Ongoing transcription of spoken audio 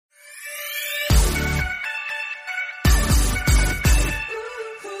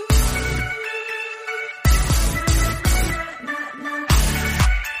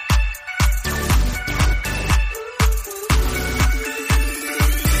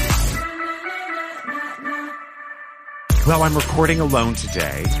Well, I'm recording alone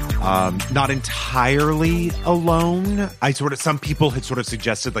today. Not entirely alone. Some people had sort of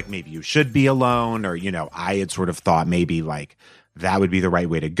suggested like maybe you should be alone, or, I had sort of thought maybe like that would be the right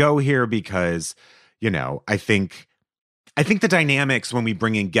way to go here because, I think the dynamics when we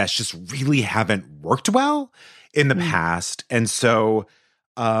bring in guests just really haven't worked well in the past. And so,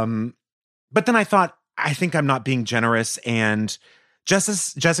 but then I thought, I think I'm not being generous, and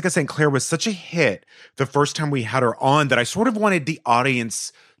Jessica St. Clair was such a hit the first time we had her on that I sort of wanted the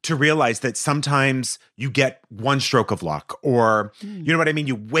audience to realize that sometimes you get one stroke of luck, or you know what I mean?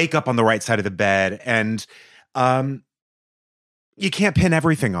 You wake up on the right side of the bed, and you can't pin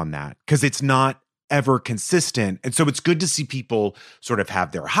everything on that because it's not ever consistent. And so it's good to see people sort of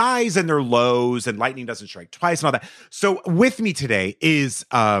have their highs and their lows, and lightning doesn't strike twice and all that. So with me today is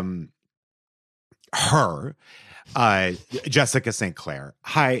Jessica St. Clair.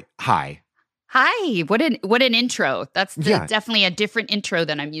 Hi. Hi. What an intro. That's definitely a different intro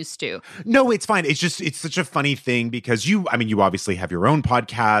than I'm used to. No, it's fine. It's such a funny thing because you obviously have your own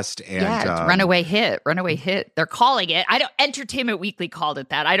podcast, and Runaway Hit. They're calling it. Entertainment Weekly called it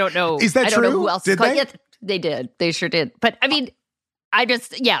that. I don't know. Is that true? I don't know who else did called they? it. They did. They sure did. But I mean,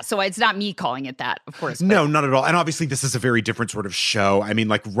 so it's not me calling it that, of course. No, not at all. And obviously this is a very different sort of show. I mean,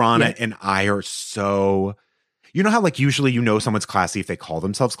 like Rana and I are so, you know how like usually someone's classy if they call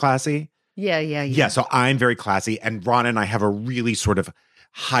themselves classy? Yeah. Yeah, so I'm very classy, and Rana and I have a really sort of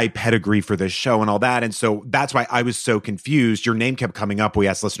high pedigree for this show and all that. And so that's why I was so confused. Your name kept coming up. We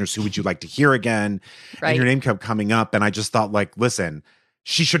asked listeners, who would you like to hear again? Right. And your name kept coming up. And I just thought like, listen,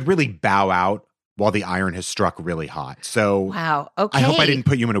 she should really bow out while the iron has struck really hot. So wow. Okay. I hope I didn't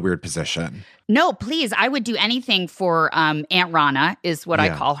put you in a weird position. No, please. I would do anything for Aunt Rana is what I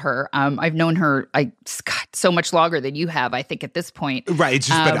call her. I've known her so much longer than you have, I think, at this point. Right. It's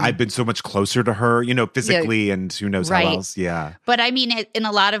just but I've been so much closer to her, physically, and who knows how else. Yeah. But I mean, in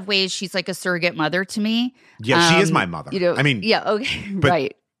a lot of ways, she's like a surrogate mother to me. Yeah, she is my mother. Yeah, okay.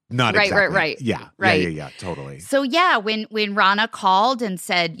 Right. Not exactly. Right. Yeah. Right. Yeah, totally. So yeah, when Rana called and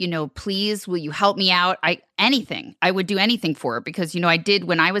said, please, will you help me out? I would do anything for her because, I did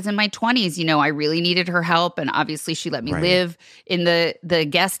when I was in my 20s, I really needed her help. And obviously she let me live in the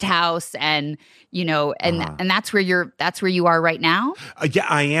guest house, and, and that's where you are right now. Yeah,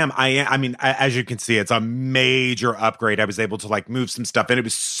 I am. I mean, as you can see, it's a major upgrade. I was able to like move some stuff, and it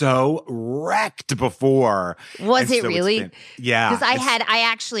was so wrecked before. Was it really? Yeah. Because I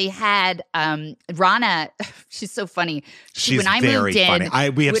actually had Rana. She's so funny. She's very funny.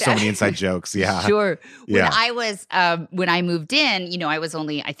 We have so many inside jokes. Yeah. Sure. Yeah. When I moved in, I was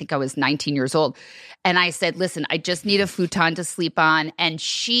 19 years old. And I said, listen, I just need a futon to sleep on. And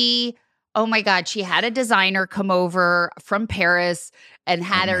oh my God, she had a designer come over from Paris and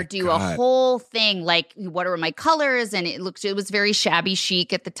had her do a whole thing, like, what are my colors? And it was very shabby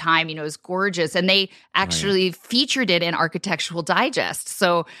chic at the time, it was gorgeous. And they actually featured it in Architectural Digest.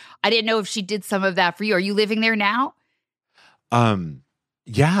 So I didn't know if she did some of that for you. Are you living there now?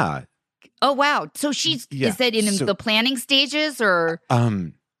 Yeah. Oh, wow. So is that in the planning stages or?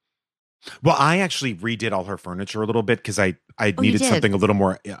 Well, I actually redid all her furniture a little bit because I needed something a little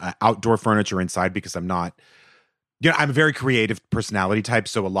more outdoor furniture inside because I'm not, I'm a very creative personality type.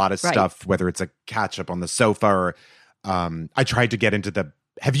 So a lot of stuff, whether it's a catch up on the sofa or I tried to get into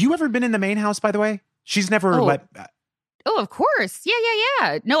have you ever been in the main house, by the way? She's never let. Oh, of course.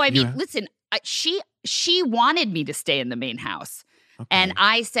 Yeah. No, I mean, listen, she wanted me to stay in the main house. Okay. And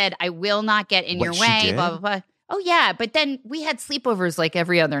I said, I will not get in your way, blah, blah, blah. Oh, yeah. But then we had sleepovers like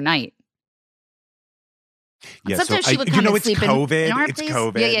every other night. Yeah, sometimes she would come and sleep COVID. in our it's place.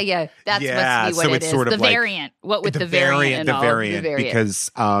 COVID. Yeah. That's must be what it is. Sort of the variant. What with the variant and all. The variant.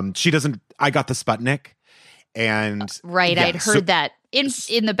 Because she doesn't, I got the Sputnik. And I'd heard that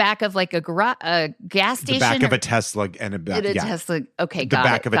in the back of like a gas station. The back of a Tesla and a Tesla. Okay, the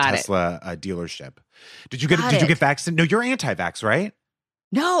back of a Tesla dealership. Did you get vaccinated? No, you're anti-vax, right?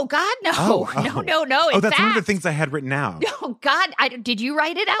 No, God, no. No. Oh, that's one of the things I had written out. No, God, did you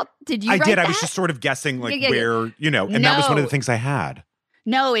write it out? Did you? I did. I was just sort of guessing where, and that was one of the things I had.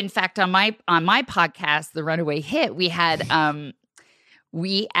 No, in fact, on my podcast, The Runaway Hit,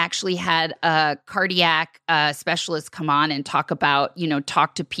 we actually had a cardiac specialist come on and talk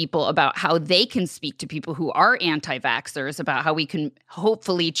to people about how they can speak to people who are anti-vaxxers about how we can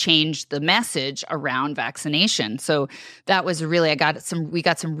hopefully change the message around vaccination. So that was we got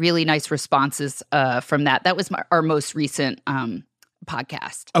some really nice responses from that. That was our most recent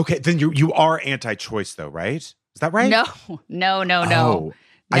podcast. Okay, then you are anti-choice though, right? Is that right? No. Oh,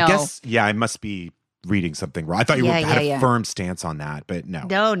 I guess, I must be reading something wrong. I thought you had a firm stance on that, but no.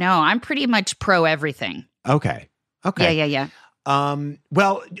 No, I'm pretty much pro everything. Okay. Okay. Yeah.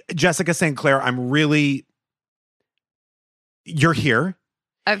 Well, Jessica St. Clair, you're here.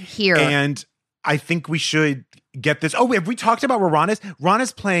 I'm here. And I think we should get this. Oh, have we talked about where Ron is? Ron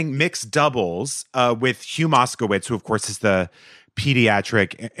is playing mixed doubles with Hugh Moskowitz, who, of course, is the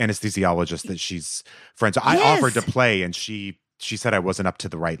pediatric anesthesiologist that she's friends. So I offered to play, and she said I wasn't up to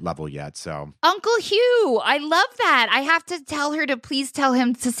the right level yet. So Uncle Hugh, I love that. I have to tell her to please tell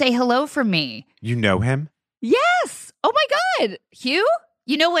him to say hello from me. You know him? Yes. Oh my God. Hugh?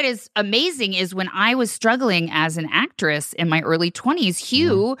 You know what is amazing is when I was struggling as an actress in my early 20s,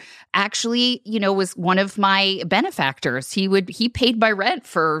 Hugh actually, was one of my benefactors. He paid my rent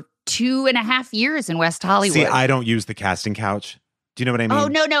for 2.5 years in West Hollywood. See, I don't use the casting couch. Do you know what I mean?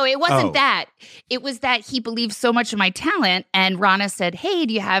 Oh, no. It wasn't that. It was that he believed so much in my talent. And Rana said, hey,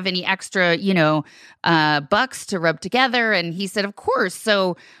 do you have any extra, bucks to rub together? And he said, of course.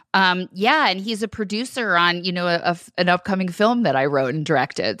 So, and he's a producer on, an upcoming film that I wrote and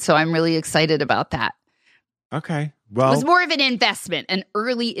directed. So I'm really excited about that. Okay. Well, it was more of an investment, an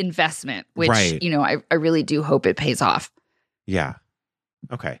early investment, which, I really do hope it pays off. Yeah.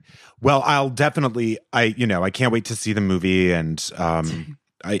 Okay. Well, I'll definitely, I can't wait to see the movie. And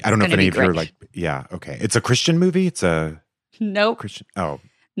I don't know if any of you are like, yeah, okay. It's a Christian movie? It's a Christian. Oh.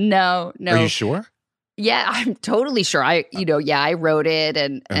 No. Are you sure? Yeah, I'm totally sure. I wrote it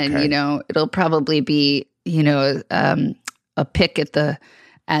and it'll probably be, a pick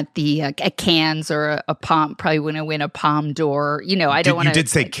at Cannes or a Palm, probably going to win a Palm d'Or. I don't want to. You did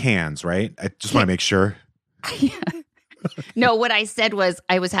say Cannes, right? I just want to make sure. Yeah. No, what I said was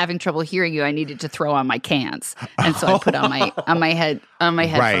I was having trouble hearing you. I needed to throw on my cans, and so I put on my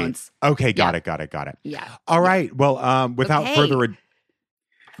headphones. Right. Okay, got it. Yeah. All right. Well, without further ado,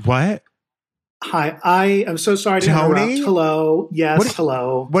 what? Hi, I am so sorry to interrupt. Hello. Yes,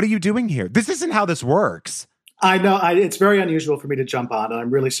 hello. What are you doing here? This isn't how this works. I know. It's very unusual for me to jump on, and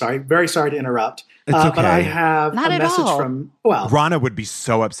I'm really sorry. Very sorry to interrupt. It's okay. But I have Not a at message all. from, Rana would be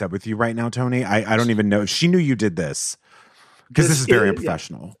so upset with you right now, Tony. I don't even know if she knew you did this. Because this is very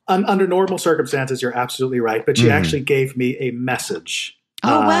unprofessional. Yeah. Under normal circumstances, you're absolutely right. But she actually gave me a message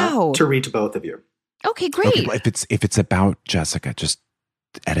wow. to read to both of you. Okay, great. Okay, well, if it's about Jessica, just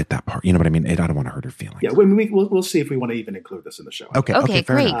edit that part. You know what I mean? I don't want to hurt her feelings. Yeah, we'll see if we want to even include this in the show. Okay,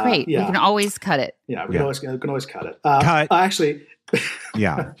 great. Yeah. We can always cut it. Yeah, we can always cut it. Cut. Actually.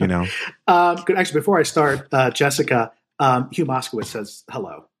 Yeah, Actually, before I start, Jessica, Hugh Moskowitz says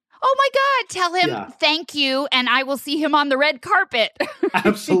hello. Oh my God, tell him thank you, and I will see him on the red carpet.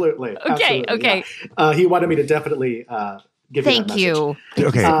 Absolutely. Okay. Yeah. He wanted me to definitely give you that message. You.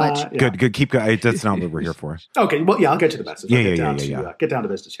 Okay. So much. Good. Keep going. That's not what we're here for. Okay. Well, yeah, I'll get you the message. Yeah. Get down to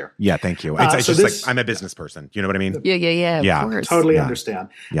business here. Yeah, thank you. It's just like I'm a business person. You know what I mean? Yeah. Of course. Totally understand.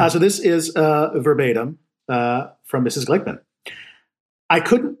 Yeah. So this is verbatim from Mrs. Glickman. I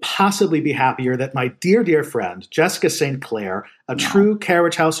couldn't possibly be happier that my dear, dear friend, Jessica St. Clair, a true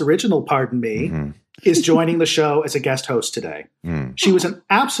Carriage House original, pardon me, is joining the show as a guest host today. She was an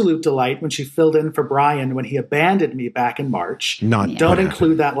absolute delight when she filled in for Brian when he abandoned me back in March. Don't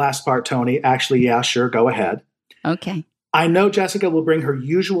include that last part, Tony. Actually, yeah, sure, go ahead. Okay. I know Jessica will bring her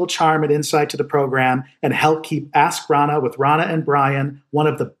usual charm and insight to the program and help keep Ask Rana with Rana and Brian one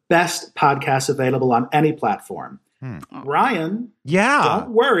of the best podcasts available on any platform. Brian,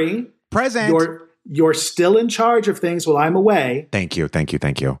 don't worry. Present. You're still in charge of things while I'm away. Thank you.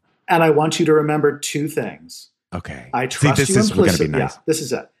 And I want you to remember two things. Okay. I trust you implicitly. This is going to be nice. Yeah,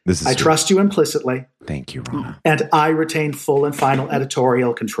 this is it. I trust you implicitly. Thank you, Rana. And I retain full and final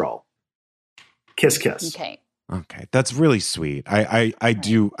editorial control. Kiss, kiss. Okay. That's really sweet. I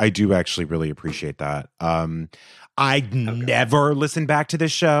do actually really appreciate that. I never listen back to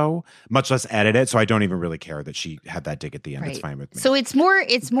this show, much less edit it, so I don't even really care that she had that dig at the end. It's fine with me. So it's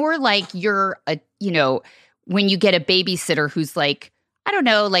more like you're when you get a babysitter who's like, I don't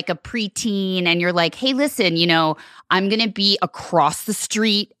know, like a preteen, and you're like, hey, listen, I'm going to be across the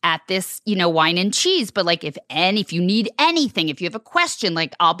street at this, wine and cheese. But like, if you need anything, if you have a question,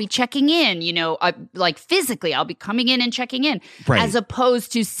 like I'll be checking in, like physically, I'll be coming in and checking in, as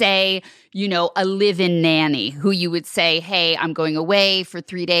opposed to say, a live-in nanny who you would say, hey, I'm going away for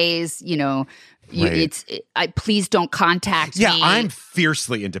 3 days, please don't contact me. Yeah, I'm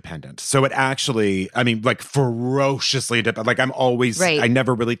fiercely independent. So it actually, like ferociously independent. Like I'm always, I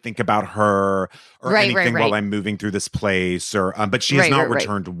never really think about her or anything while I'm moving through this place. But she has not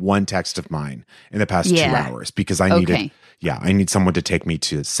returned one text of mine in the past 2 hours because I need someone to take me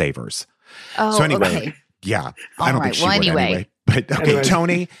to Savers. Oh, so anyway, okay. Yeah, I don't think she would anyway. But okay,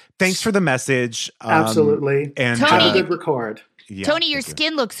 Tony, thanks for the message. Absolutely. And Tony, have a good record. Yeah, Tony, your thank you.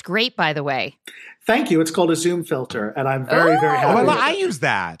 skin looks great, by the way. Thank you. It's called a Zoom filter, and I'm very, very Oh, happy. well, with I it. use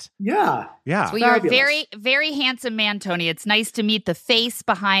that. Yeah. Yeah. Well, you're a Fabulous. very, very handsome man, Tony. It's nice to meet the face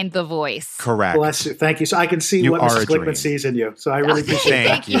behind the voice. Correct. Bless you. Thank you. So I can see You what are Mrs. a Glickman dream. sees in you. So I really appreciate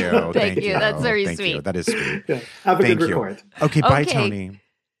Thank that. you. Thank you. That's very Thank sweet. you. That is sweet. Yeah. Have a Thank good you. record. Okay, bye, Okay. Tony.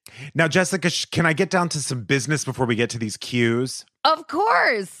 Now, Jessica, can I get down to some business before we get to these cues? Of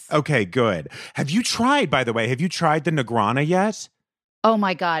course. Okay, good. Have you tried, by the way, the Negrana yet? Oh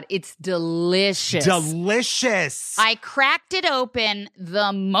my God, it's delicious. Delicious. I cracked it open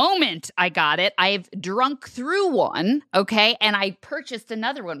the moment I got it. I've drunk through one, okay, and I purchased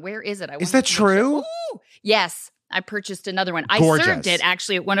another one. Where is it? Is that true? Ooh, yes, I purchased another one. Gorgeous. I served it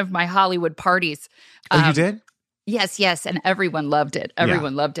actually at one of my Hollywood parties. Oh, you did? Yes, and everyone loved it.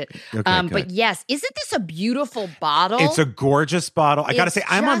 Everyone loved it. Okay, But good. yes, isn't this a beautiful bottle? It's a gorgeous bottle. I got to It's say,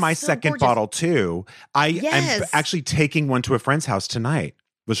 I'm on my just so second gorgeous. bottle too. I am Yes. actually taking one to a friend's house tonight,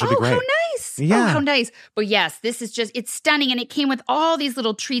 which should be great. How nice. Yeah. Oh, how nice. But yes, this is just, it's stunning. And it came with all these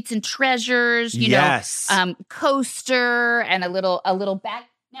little treats and treasures, Yes. coaster and a little bag.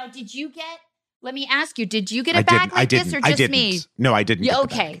 Now, let me ask you, did you get a I bag didn't. like I this didn't. or I just didn't. me? No, I didn't. Yeah, get the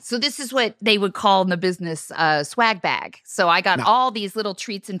okay. bag. So this is what they would call in the business swag bag. So I got all these little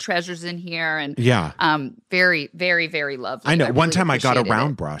treats and treasures in here and Yeah. very, very, very lovely. I know. One really time I got a appreciated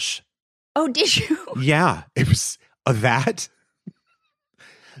round it. brush. Oh, did you? Yeah. It was that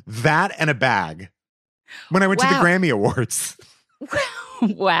and a bag. When I went to the Wow. Grammy Awards.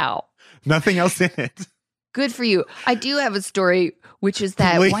 Wow. Nothing else in it. Good for you. I do have a story, which is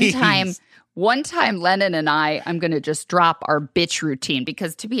that Please. one time Lennon and I'm going to just drop our bitch routine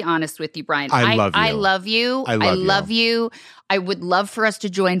because to be honest with you, Brian, I love you. I love you. I love you. I would love for us to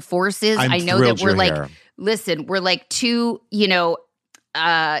join forces. I'm I know thrilled that we're you're like, here. listen, we're like two,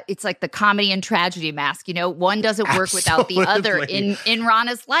 it's like the comedy and tragedy mask, one doesn't work without the other Absolutely. in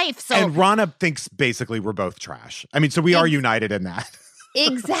Rana's life. So And Rana thinks basically we're both trash. I mean, so we are united in that.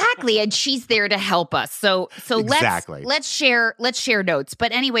 Exactly, and she's there to help us. So Exactly. let's share notes.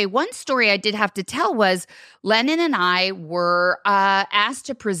 But anyway, one story I did have to tell was Lennon and I were asked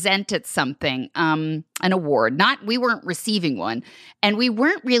to present at something, an award. We weren't receiving one, and we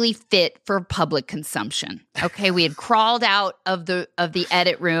weren't really fit for public consumption. Okay, we had crawled out of the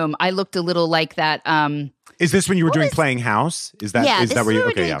edit room. I looked a little like that. Is this when you were doing Playing House? Is that This where you? we were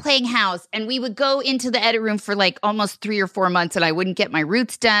Okay, doing yeah. Playing House, and we would go into the edit room for like almost 3 or 4 months, and I wouldn't get my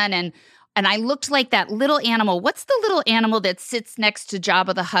roots done, and I looked like that little animal. What's the little animal that sits next to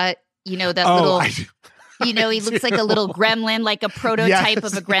Jabba the Hutt? He looks like a little gremlin, like a prototype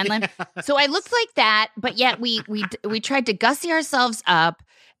of a gremlin. Yes. So I looked like that, but yet we tried to gussy ourselves up,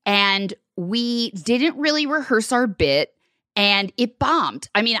 and we didn't really rehearse our bit. And it bombed.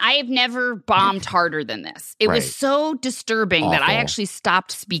 I mean, I have never bombed harder than this. It Right. was so disturbing that I Awful. actually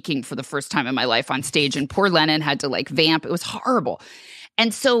stopped speaking for the first time in my life on stage. And poor Lennon had to like vamp. It was horrible.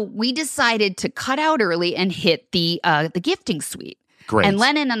 And so we decided to cut out early and hit the gifting suite. Great. And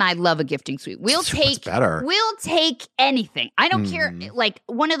Lennon and I love a gifting suite. We'll So what's better? take anything. I don't care. Like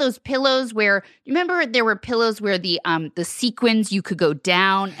one of those pillows where you remember there were pillows where the sequins you could go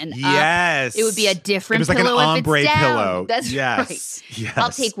down and up. Yes. It would be a different It was like an pillow if ombre it's down. pillow. That's yes. right. Yes.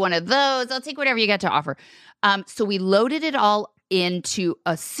 I'll take one of those. I'll take whatever you got to offer. So we loaded it all into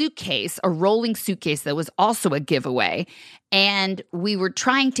a suitcase, a rolling suitcase that was also a giveaway. And we were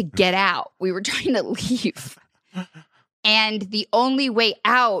trying to get out. We were trying to leave. And the only way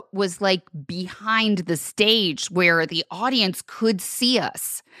out was like behind the stage where the audience could see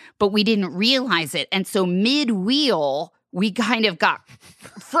us, but we didn't realize it. And so mid-wheel, we kind of got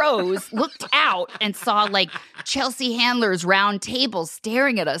froze, looked out, and saw like Chelsea Handler's round table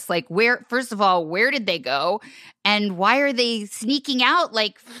staring at us like, first of all, where did they go? And why are they sneaking out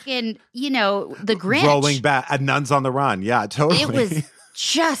like fucking, the Grinch? Rolling back. Nuns on the Run. Yeah, totally. It was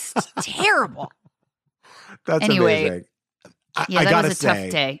just terrible. That's Anyway. amazing. Yeah, I that gotta was a tough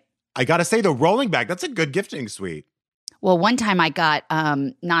day. I got to say, the rolling back, that's a good gifting suite. Well, one time I got,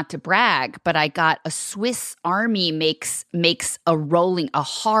 not to brag, but I got a Swiss Army makes a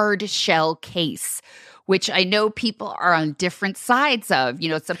hard shell case, which I know people are on different sides of.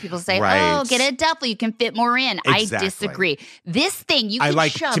 Some people say, Right. oh, get a duffel, you can fit more in. Exactly. I disagree. This thing, you I can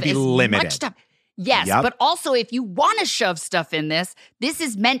like shove to be as limited. much stuff. Yes, Yep. but also if you want to shove stuff in this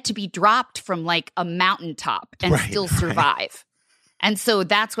is meant to be dropped from like a mountaintop and Right, still right. survive. And so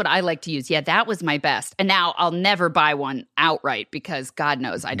that's what I like to use. Yeah, that was my best. And now I'll never buy one outright because God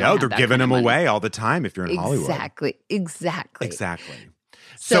knows I don't No, have they're that giving kind of them money. away all the time if you're in Hollywood. Exactly. Exactly.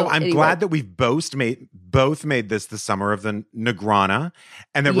 So I'm anyway. glad that we've both made this the summer of the Negrana,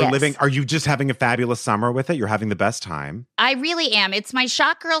 and that we're Yes. living. Are you just having a fabulous summer with it? You're having the best time. I really am. It's my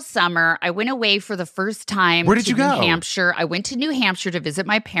shot girl summer. I went away for the first time. Where did you go? New Hampshire. I went to New Hampshire to visit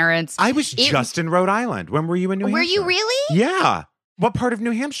my parents. I was just in Rhode Island. When were you in New Hampshire? Were you really? Yeah. What part of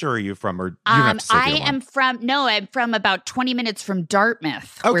New Hampshire are you from? Or you don't have to say if you don't want. I'm from about 20 minutes from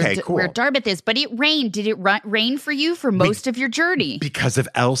Dartmouth. Okay, cool. Where Dartmouth is. But it rained. Did it rain for you for most of your journey? Because of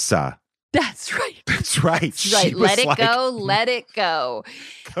Elsa. That's right. That's right. That's right. She was Let it go. Let it go.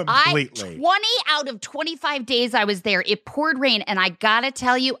 Completely. 20 out of 25 days I was there, it poured rain. And I got to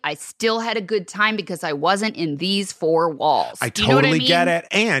tell you, I still had a good time because I wasn't in these four walls. I Do you know what totally mean? get it.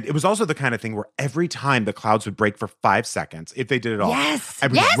 And it was also the kind of thing where every time the clouds would break for 5 seconds, if they did it all, Yes. I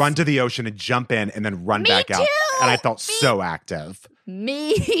would run to the ocean and jump in and then run back out. And I felt so active.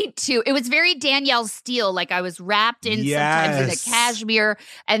 Me too. It was very Danielle Steele. Like I was wrapped in sometimes in a cashmere,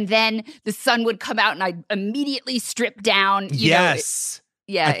 and then the sun would come out and I'd immediately strip down. Yes.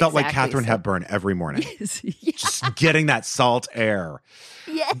 Yeah. I felt like exactly. Katharine Hepburn every morning. Yeah. Just getting that salt air.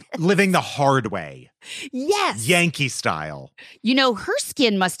 Yes. Living the hard way. Yes. Yankee style. You know, her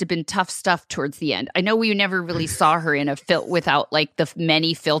skin must have been tough stuff towards the end. I know we never really saw her in a without like the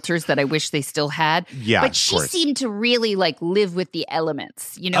many filters that I wish they still had. Yeah, but she seemed to really like live with the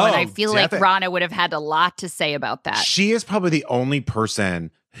elements, and I feel like definitely. Rana would have had a lot to say about that. She is probably the only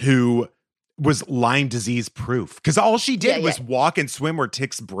person who was Lyme disease proof, because all she did was walk and swim where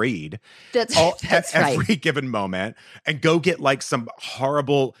ticks breed. That's every given moment, and go get like some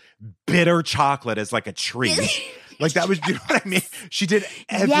horrible bitter chocolate as like a treat. Like that was, you know what I mean? She did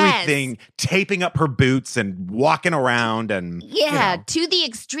everything, taping up her boots and walking around and to the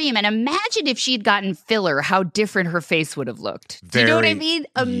extreme. And imagine if she'd gotten filler, how different her face would have looked. Do you know what I mean?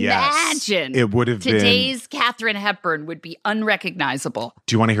 Imagine. It would have today's Katharine Hepburn would be unrecognizable.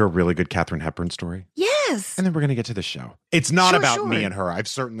 Do you want to hear a really good Katharine Hepburn story? Yes. And then we're going to get to the show. It's not about me and her. I've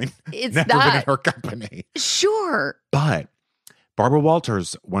certainly never been in her company. Sure. But Barbara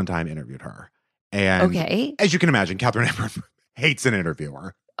Walters one time interviewed her. And as you can imagine, Katharine Hepburn hates an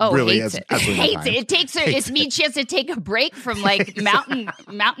interviewer. Oh, really hates it. Hates it. It takes her. It means she has to take a break from like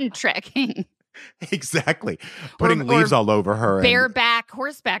mountain trekking. Exactly. Putting leaves all over her. Bareback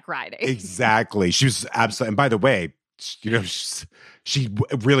horseback riding. Exactly. She was absolutely. And by the way, she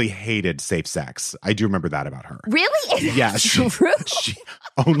really hated safe sex. I do remember that about her. Really? Yeah. She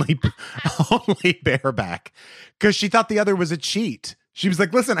only bareback, because she thought the other was a cheat. She was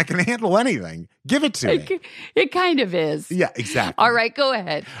like, listen, I can handle anything. Give it to me. It kind of is. Yeah, exactly. All right, go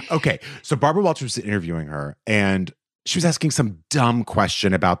ahead. Okay. So Barbara Walters was interviewing her, and she was asking some dumb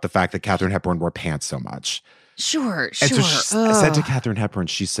question about the fact that Katharine Hepburn wore pants so much. Sure. And so she said to Katharine Hepburn,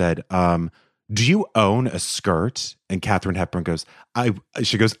 she said, do you own a skirt? And Katharine Hepburn goes, I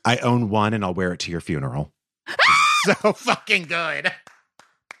own one and I'll wear it to your funeral. So fucking good.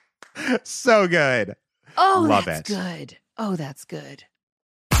 So good. Oh, love that's it. Good. Oh, that's good.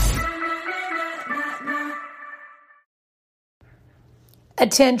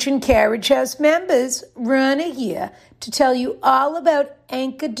 Attention Carriage House members, Rana here to tell you all about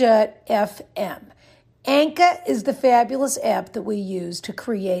Anchor.fm. Anchor is the fabulous app that we use to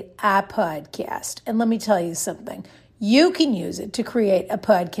create our podcast. And let me tell you something. You can use it to create a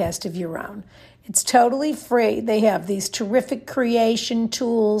podcast of your own. It's totally free. They have these terrific creation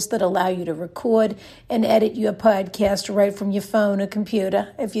tools that allow you to record and edit your podcast right from your phone or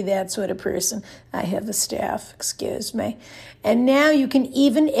computer, if you're that sort of person. I have a staff, excuse me. And now you can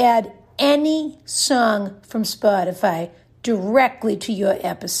even add any song from Spotify directly to your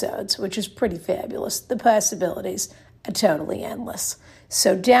episodes, which is pretty fabulous. The possibilities are totally endless.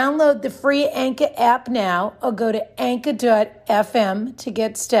 So download the free Anchor app now or go to anchor.fm to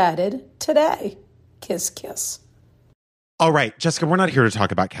get started today. Kiss, kiss. All right, Jessica, we're not here to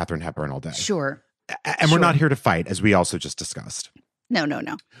talk about Katharine Hepburn all day. Sure. And we're not here to fight, as we also just discussed. No.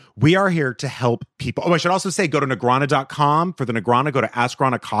 We are here to help people. Oh, I should also say, go to Negrana.com for the Negrana. Go to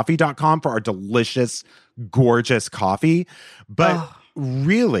AskRanaCoffee.com for our delicious, gorgeous coffee. But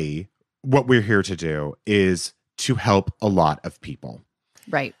really, what we're here to do is to help a lot of people.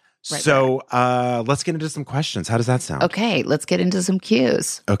 Right. So let's get into some questions. How does that sound? Okay, let's get into some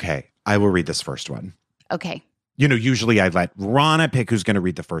cues. Okay, I will read this first one. Okay. You know, usually I let Rana pick who's going to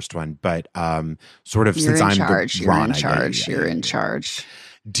read the first one, but sort of You're since I'm charge. the You're Rana, in charge. You're in charge.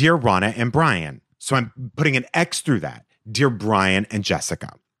 Dear Rana and Brian. So I'm putting an X through that. Dear Brian and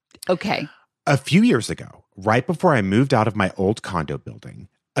Jessica. Okay. A few years ago, right before I moved out of my old condo building,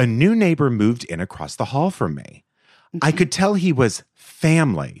 a new neighbor moved in across the hall from me. I could tell he was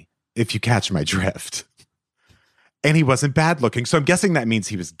family, if you catch my drift. And he wasn't bad looking. So I'm guessing that means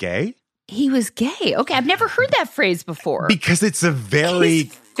he was gay? He was gay. Okay, I've never heard that phrase before. Because it's a very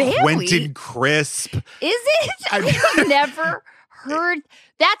His family- Quentin Crisp. Is it? I've never heard.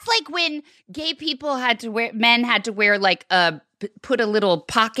 That's like when gay people men had to wear like put a little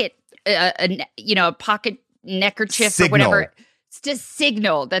pocket, a pocket neckerchief or whatever. To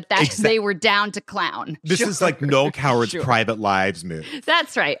signal that they were down to clown. This is like Noel Coward's Private Lives movie.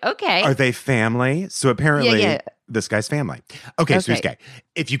 That's right. Okay. Are they family? So apparently this guy's family. Okay, so he's gay.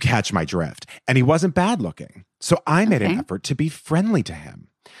 If you catch my drift. And he wasn't bad looking. So I made an effort to be friendly to him.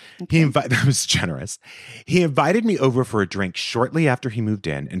 Okay. That was generous. He invited me over for a drink shortly after he moved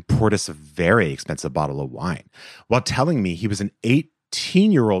in and poured us a very expensive bottle of wine while telling me he was an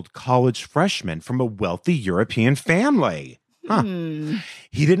 18-year-old college freshman from a wealthy European family. Huh.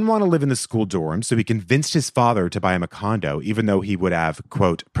 He didn't want to live in the school dorm, so he convinced his father to buy him a condo, even though he would have,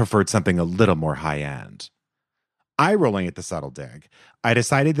 quote, preferred something a little more high-end. Eye rolling at the subtle dig, I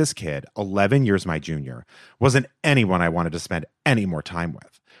decided this kid, 11 years my junior, wasn't anyone I wanted to spend any more time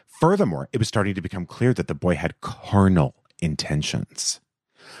with. Furthermore, it was starting to become clear that the boy had carnal intentions.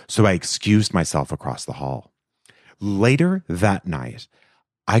 So I excused myself across the hall. Later that night,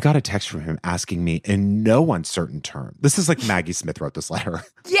 I got a text from him asking me in no uncertain term. This is like Maggie Smith wrote this letter.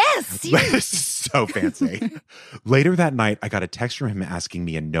 Yes. This is so fancy. Later that night, I got a text from him asking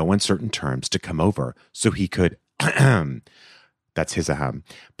me in no uncertain terms to come over so he could, that's his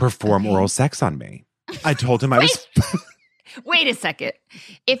perform oral sex on me. I told him I was... Wait a second.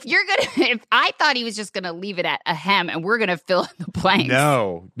 If I thought he was just gonna leave it at ahem and we're gonna fill in the blanks.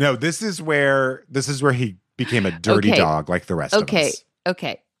 No, this is where he became a dirty dog like the rest of us.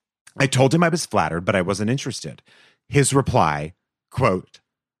 Okay. I told him I was flattered, but I wasn't interested. His reply, quote,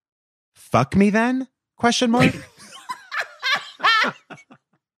 "Fuck me then?" ?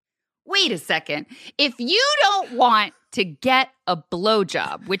 Wait a second. If you don't want to get a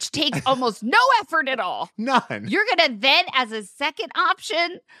blowjob, which takes almost no effort at all, none, you're going to then, as a second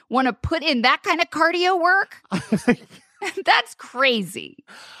option, want to put in that kind of cardio work? That's crazy.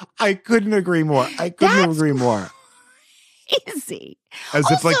 I couldn't agree more. Easy. As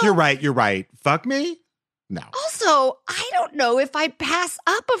also, if like, you're right. Fuck me? No. Also, I don't know if I'd pass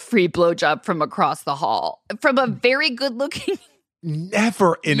up a free blowjob from across the hall from a very good looking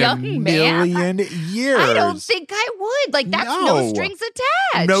never in a million years. I don't think I would. Like that's no strings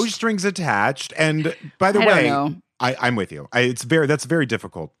attached. No strings attached. And by the way, I'm with you. That's very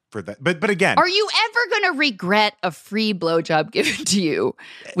difficult for that. But again, are you ever going to regret a free blowjob given to you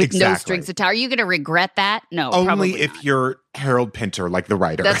with no strings attached? Are you going to regret that? No, only if you're Harold Pinter, like the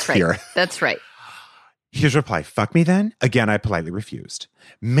writer. That's right. Here. That's right. His reply, "Fuck me then?" Again, I politely refused.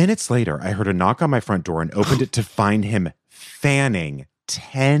 Minutes later, I heard a knock on my front door and opened it to find him fanning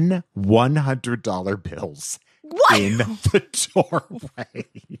 10 $100 bills in the doorway.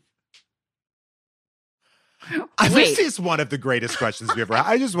 This is one of the greatest questions we've ever had.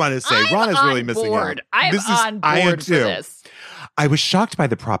 I just want to say, Ron is really missing out. I'm on board for this. I was shocked by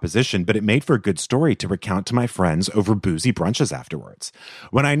the proposition, but it made for a good story to recount to my friends over boozy brunches afterwards.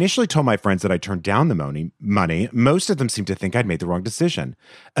 When I initially told my friends that I turned down the money, most of them seemed to think I'd made the wrong decision.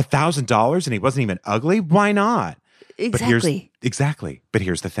 $1,000 and he wasn't even ugly? Why not? Exactly. But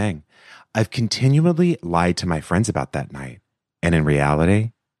here's the thing. I've continually lied to my friends about that night. And in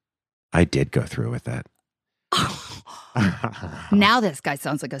reality, I did go through with it. Now this guy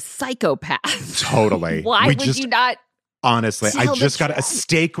sounds like a psychopath. Totally. Why would you not? Honestly, I just got a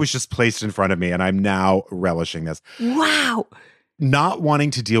steak was just placed in front of me and I'm now relishing this. Wow. Not wanting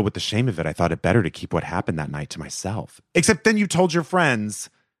to deal with the shame of it, I thought it better to keep what happened that night to myself. Except then you told your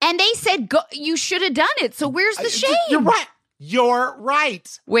friends. And they said, you should have done it. So where's the shame? You're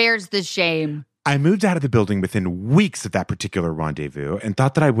right. Where's the shame? I moved out of the building within weeks of that particular rendezvous and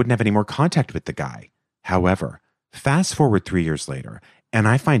thought that I wouldn't have any more contact with the guy. However, fast forward 3 years later, and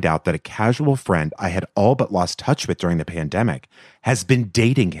I find out that a casual friend I had all but lost touch with during the pandemic has been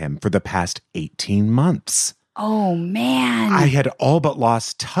dating him for the past 18 months. Oh, man. I had all but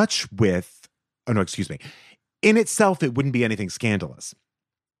lost touch with... Oh, no, excuse me. In itself, it wouldn't be anything scandalous.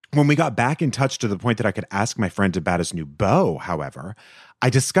 When we got back in touch to the point that I could ask my friend about his new beau, however, I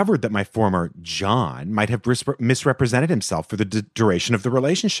discovered that my former John might have misrepresented himself for the duration of the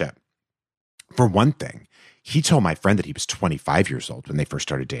relationship. For one thing, he told my friend that he was 25 years old when they first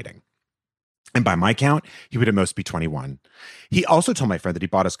started dating. And by my count, he would at most be 21. He also told my friend that he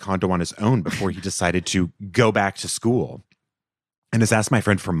bought his condo on his own before he decided to go back to school and has asked my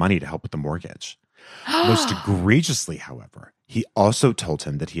friend for money to help with the mortgage. Most egregiously, however, he also told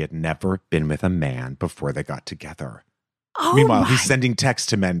him that he had never been with a man before they got together. Oh, Meanwhile, he's sending texts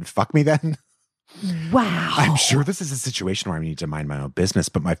to men, "Fuck me then?" Wow. I'm sure this is a situation where I need to mind my own business,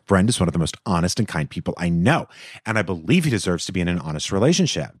 but my friend is one of the most honest and kind people I know, and I believe he deserves to be in an honest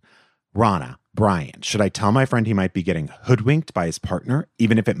relationship. Rana, Brian, should I tell my friend he might be getting hoodwinked by his partner,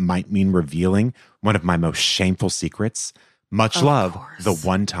 even if it might mean revealing one of my most shameful secrets? Much Of love, course. the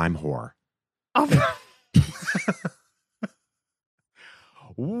one-time whore. Oh,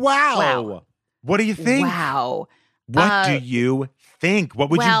 Wow. What do you think? wow. What do you think? What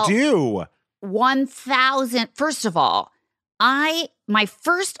would you do? 1,000. First of all, my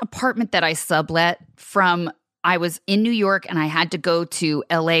first apartment that I sublet from, I was in New York and I had to go to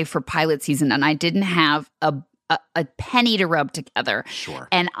LA for pilot season, and I didn't have a penny to rub together. Sure.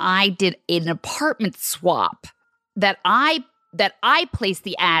 And I did an apartment swap that I placed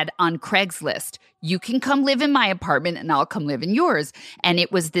the ad on Craigslist. You can come live in my apartment and I'll come live in yours. And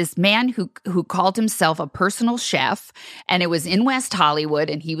it was this man who called himself a personal chef, and it was in West Hollywood,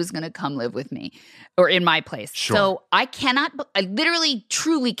 and he was going to come live with me or in my place. Sure. So I literally,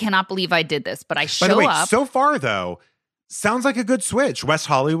 truly cannot believe I did this, but I show By the way, up. so far though, sounds like a good switch. West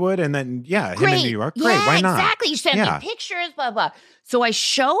Hollywood and then, him in New York. Great, Yeah, why not? Exactly. You sent me pictures, blah, blah. So I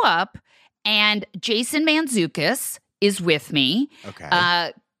show up, and Jason Mantzoukas is with me.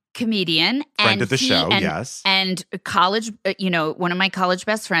 Okay. Comedian. Friend of the show, yes. And college, one of my college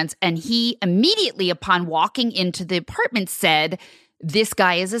best friends. And he immediately, upon walking into the apartment, said, "This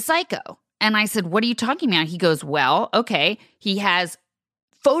guy is a psycho." And I said, "What are you talking about?" He goes, "Well, okay." He has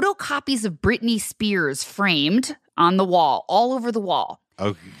photocopies of Britney Spears framed on the wall, all over the wall.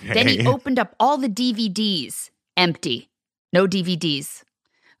 Okay. Then he opened up all the DVDs, empty, no DVDs.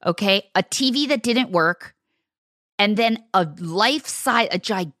 Okay. A TV that didn't work. And then a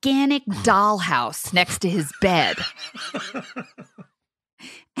gigantic dollhouse next to his bed.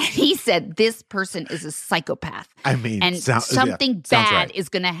 And he said, "This person is a psychopath. I mean, and something bad is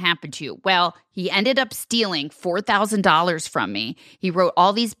going to happen to you." Well, he ended up stealing $4,000 from me. He wrote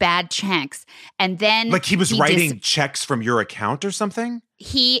all these bad checks. And then like he was writing checks from your account or something?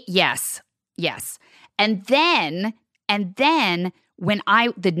 Yes. And then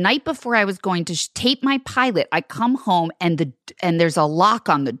the night before I was going to tape my pilot, I come home and there's a lock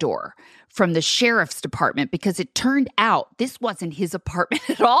on the door from the sheriff's department, because it turned out this wasn't his apartment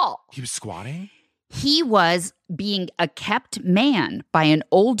at all. He was squatting? He was being a kept man by an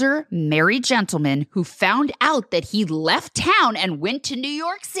older married gentleman who found out that he left town and went to New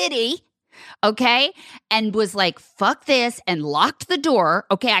York City. Okay. And was like, "Fuck this," and locked the door.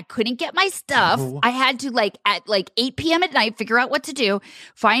 Okay. I couldn't get my stuff. Oh. I had to at 8 p.m. at night, figure out what to do.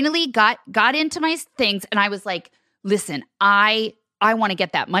 Finally got into my things. And I was like, "Listen, I want to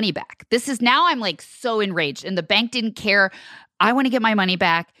get that money back." Now I'm like so enraged, and the bank didn't care. I want to get my money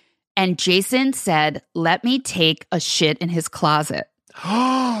back. And Jason said, "Let me take a shit in his closet."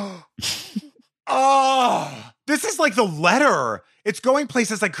 Oh, this is like the letter. It's going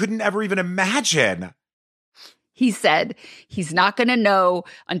places I couldn't ever even imagine. He said he's not going to know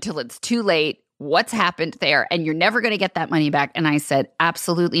until it's too late what's happened there, and you're never going to get that money back. And I said,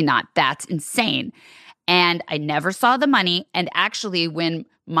 "Absolutely not. That's insane." And I never saw the money. And actually, when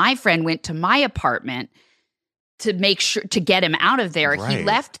my friend went to my apartment to make sure to get him out of there, Right. He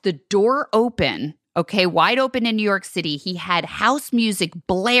left the door open. Okay, wide open in New York City. He had house music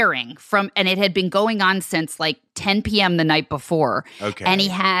blaring and it had been going on since 10 p.m. the night before. Okay. And he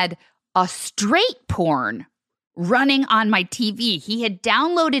had a straight porn running on my TV. He had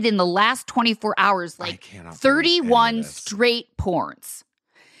downloaded in the last 24 hours I cannot believe 31 any of this. straight porns.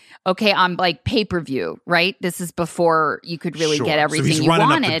 Okay, on pay-per-view, right? This is before you could really Sure. get everything so he's you running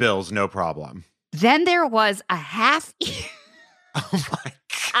wanted. up the bills, no problem. Then there was a Oh my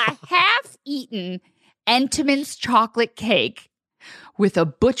a half-eaten Entenmann's chocolate cake with a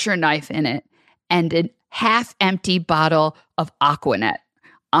butcher knife in it and a half-empty bottle of Aquanet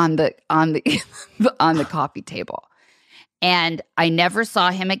on the on the coffee table. And I never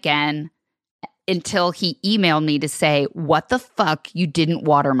saw him again until he emailed me to say, "What the fuck? You didn't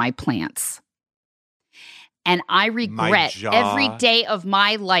water my plants." And I regret jaw. every day of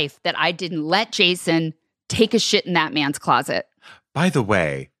my life that I didn't let Jason take a shit in that man's closet. By the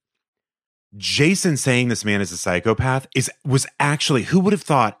way, Jason saying this man is a psychopath was actually, who would have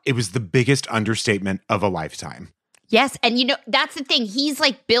thought it was the biggest understatement of a lifetime? Yes. And, that's the thing. He's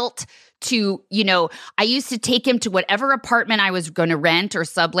built to, I used to take him to whatever apartment I was going to rent or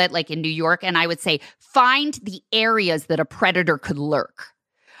sublet, in New York. And I would say, find the areas that a predator could lurk.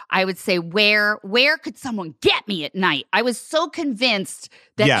 I would say, where could someone get me at night? I was so convinced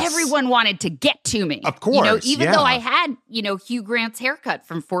that Yes. everyone wanted to get to me. Of course, even yeah. though I had, Hugh Grant's haircut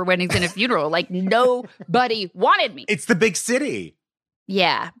from 4 Weddings and a Funeral, nobody wanted me. It's the big city.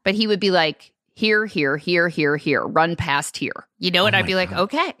 Yeah. But he would be like, here, here, here, here, here, run past here, and I'd be like,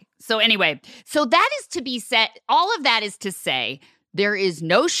 okay. So anyway, so that is to be said. All of that is to say there is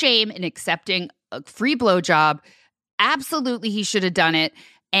no shame in accepting a free blowjob. Absolutely, he should have done it.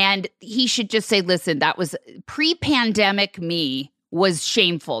 And he should just say, listen, that was pre-pandemic me was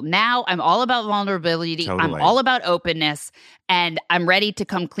shameful. Now I'm all about vulnerability. Totally. I'm all about openness, and I'm ready to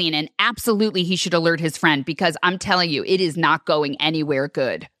come clean. And absolutely, he should alert his friend, because I'm telling you, it is not going anywhere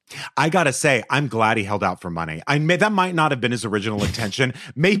good. I gotta say, I'm glad he held out for money. That might not have been his original intention.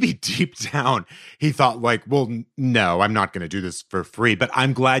 Maybe deep down, he thought like, well, no, I'm not going to do this for free. But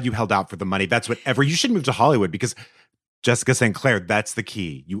I'm glad you held out for the money. That's whatever. You should move to Hollywood, because Jessica St. Clair, that's the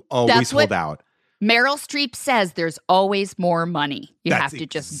key. You always hold out. Meryl Streep says there's always more money. You have to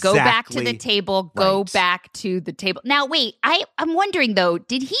just go back to the table, go back to the table. Now, wait, I'm wondering though,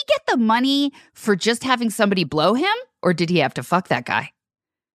 did he get the money for just having somebody blow him, or did he have to fuck that guy?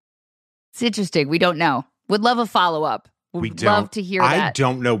 It's interesting. We don't know. Would love a follow-up. Would love to hear that. I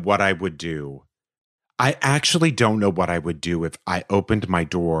don't know what I would do. I actually don't know what I would do if I opened my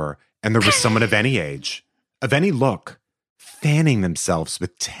door and there was someone of any age, of any look, fanning themselves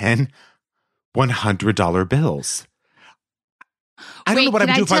with 10 $100 bills. I don't know what I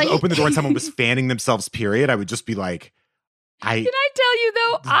would do if I opened the door and someone was fanning themselves, period. I would just be like, Can I tell you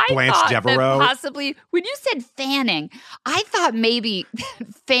though, I Blanche thought Devereaux. that possibly, when you said fanning, I thought maybe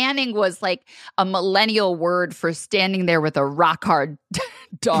fanning was like a millennial word for standing there with a rock hard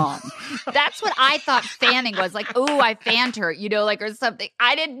dong. That's what I thought fanning was. Like, oh, I fanned her, or something.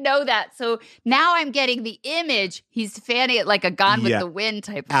 I didn't know that. So now I'm getting the image. He's fanning it like a Gone with the Wind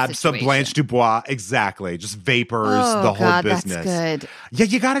type of situation. Blanche Dubois, exactly. Just vapors, the whole business. That's good. Yeah,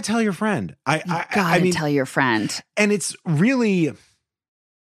 you got to tell your friend. I mean, tell your friend. And it's really...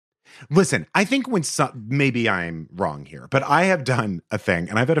 Listen, I think maybe I'm wrong here, but I have done a thing,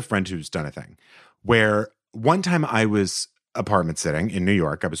 and I've had a friend who's done a thing, where one time I was apartment sitting in New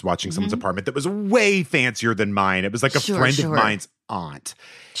York. I was watching someone's apartment that was way fancier than mine. It was like a friend of mine's aunt.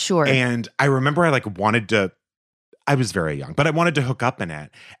 Sure. And I remember I was very young, but I wanted to hook up in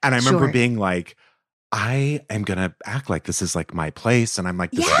it. And I remember being like, I am going to act like this is like my place, and I'm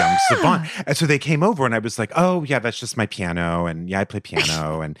like this young savant. And so they came over and I was like, oh yeah, that's just my piano. And yeah, I play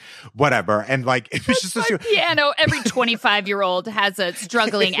piano and whatever. And like, it was just this piano. Every 25-year-old has a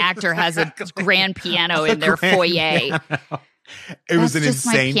struggling actor has a grand piano in their foyer. It was an just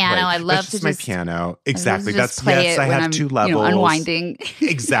insane my piano. place. I love That's to just my piano. Exactly. That's yes. I have two levels. Unwinding.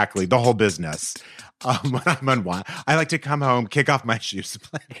 Exactly. The whole business. When I'm unwind, I like to come home, kick off my shoes,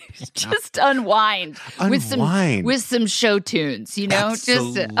 play. Just unwind. With some show tunes,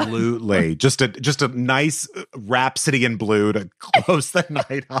 Absolutely. just a nice Rhapsody in Blue to close the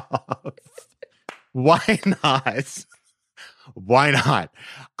night off. Why not? Why not?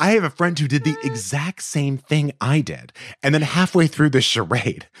 I have a friend who did the exact same thing I did, and then halfway through the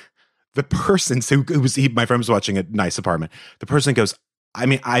charade, the person my friend was watching a nice apartment. The person goes, I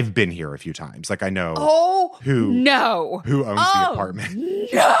mean, I've been here a few times. Like, I know who owns the apartment.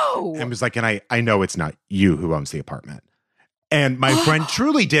 No. And was like, and I know it's not you who owns the apartment. And my friend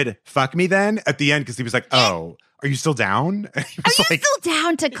truly did fuck me then at the end, because he was like, oh, are you still down? Are you still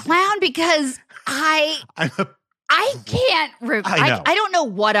down to clown? Because I can't. I don't know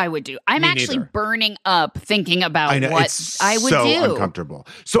what I would do. I'm actually burning up thinking about what I would do. So uncomfortable.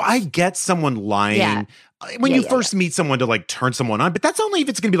 So I get someone lying. Yeah. When you first meet someone to like turn someone on, but that's only if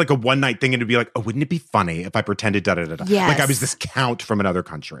it's going to be like a one night thing, and it'd be like, oh, wouldn't it be funny if I pretended da-da-da-da? Yes. Like I was this count from another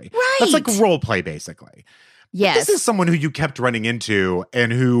country. Right. That's like role play, basically. Yes. But this is someone who you kept running into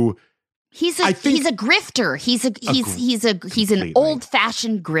and who... He's a grifter. He's an old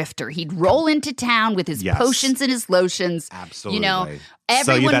fashioned grifter. He'd roll into town with his potions and his lotions. Absolutely.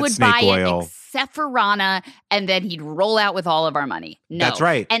 Everyone would buy it except for Rana, and then he'd roll out with all of our money. No, that's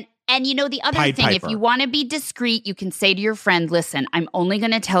right. And the other thing, if you want to be discreet, you can say to your friend, "Listen, I'm only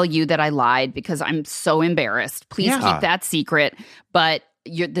going to tell you that I lied because I'm so embarrassed. Please keep that secret." But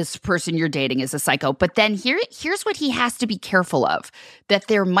this person you're dating is a psycho. But then here's what he has to be careful of, that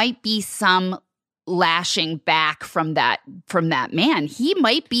there might be some lashing back from that man. He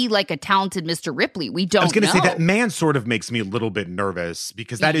might be like a talented Mr. Ripley. We don't know. I was going to say that man sort of makes me a little bit nervous,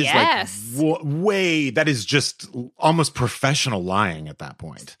 because that is that is just almost professional lying at that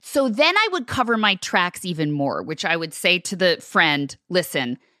point. So then I would cover my tracks even more, which I would say to the friend,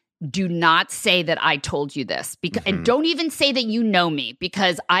 listen, do not say that I told you this, and don't even say that you know me,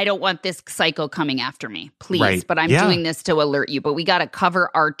 because I don't want this psycho coming after me, please. Right. But I'm doing this to alert you. But we got to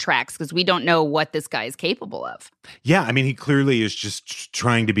cover our tracks, because we don't know what this guy is capable of. Yeah, I mean, he clearly is just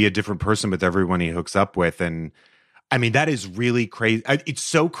trying to be a different person with everyone he hooks up with, and I mean, that is really crazy. It's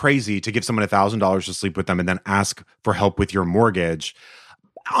so crazy to give someone $1,000 to sleep with them and then ask for help with your mortgage.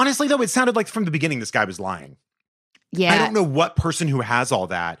 Honestly, though, it sounded like from the beginning this guy was lying. Yeah. I don't know what person who has all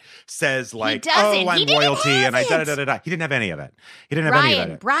that says like, doesn't. oh, I'm loyalty and I da-da-da-da-da. He didn't have any of it. He didn't have any of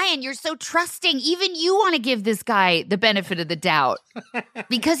it. Brian, you're so trusting. Even you want to give this guy the benefit of the doubt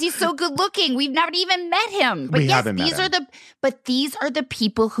because he's so good looking. We've not even met him. But We yes, haven't met him. these are the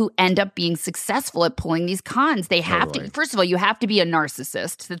people who end up being successful at pulling these cons. They have Totally. to, first of all, you have to be a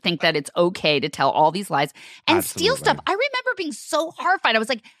narcissist to think that it's okay to tell all these lies and steal Absolutely. stuff. I remember being so horrified. I was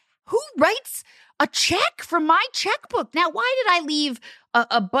like, who writes a check from my checkbook? Now, why did I leave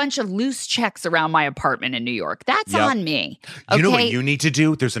a bunch of loose checks around my apartment in New York? That's Yep. on me. Okay? You know what you need to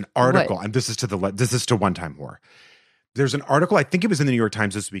do? There's an article, What? and this is to One Time Whore. There's an article, I think it was in the New York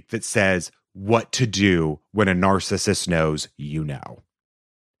Times this week, that says what to do when a narcissist knows you know.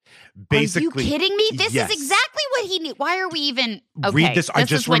 Basically, are you kidding me? This yes. is exactly what he need. Why are we even okay? Read this. I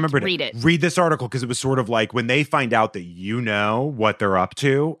just remembered read it. it. Read this article because it was sort of like when they find out that you know what they're up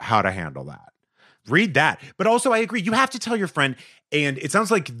to, how to handle that. Read that. But also, I agree. You have to tell your friend. And it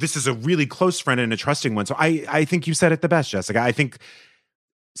sounds like this is a really close friend and a trusting one. So I think you said it the best, Jessica. I think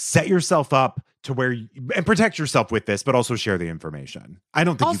set yourself up to where and protect yourself with this, but also share the information. I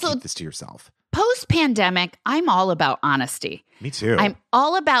don't think Also, you keep this to yourself. Post-pandemic, I'm all about honesty. Me too. I'm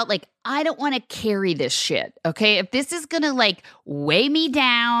all about like, I don't want to carry this shit. Okay. If this is going to like weigh me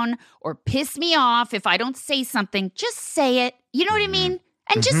down or piss me off, if I don't say something, just say it. You know what I mean?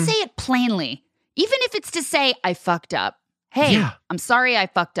 And just say it plainly. Even if it's to say, I fucked up. Hey, Yeah. I'm sorry I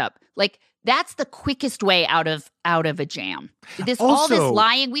fucked up. Like, that's the quickest way out of a jam. All this Also-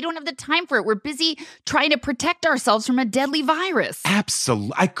 lying, we don't have the time for it. We're busy trying to protect ourselves from a deadly virus.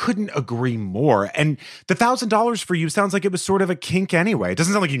 Absolutely. I couldn't agree more. And the $1,000 for you sounds like it was sort of a kink anyway. It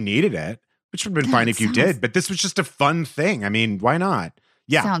doesn't sound like you needed it, which would have been fine if you did, but this was just a fun thing. I mean, why not?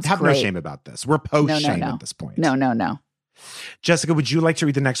 Yeah, Sounds have great. no shame about this. We're post-shame No. at this point. No. Jessica, would you like to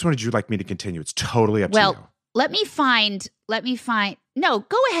read the next one or would you like me to continue? It's totally up to you. Well, let me find. No,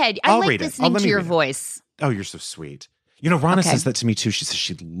 go ahead. I I'll like read it. listening Let to me your read it. voice. Oh, you're so sweet. You know, Rana Okay. says that to me too. She says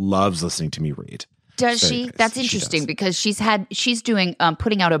she loves listening to me read. Does Very she? nice. That's She interesting does. because she's doing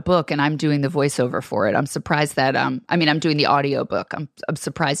putting out a book and I'm doing the voiceover for it. I'm surprised that I'm doing the audio book. I'm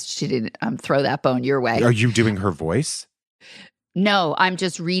surprised she didn't throw that bone your way. Are you doing her voice? No, I'm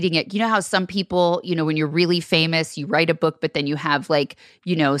just reading it. You know how some people, when you're really famous, you write a book, but then you have like,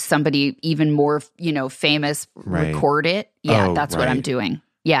 somebody even more, famous Right. record it. Yeah, Oh, that's what I'm right. doing.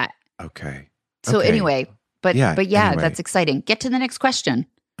 Yeah. Okay. So Okay. anyway, but yeah, anyway. that's exciting. Get to the next question.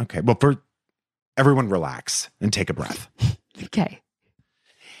 Okay. Well, for everyone, relax and take a breath. Okay.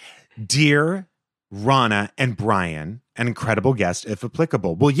 Dear Rana and Brian, an incredible guest, if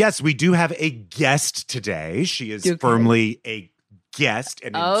applicable. Well, yes, we do have a guest today. She is Okay. firmly a guest.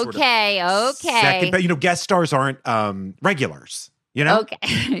 And in sort of Okay. second, but guest stars aren't regulars. You know? Okay.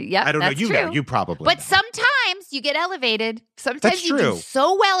 Yep. I don't know. that's You true. know. You probably But know. sometimes you get elevated. Sometimes That's you true. do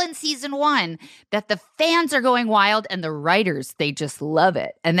so well in season 1 that the fans are going wild and the writers, they just love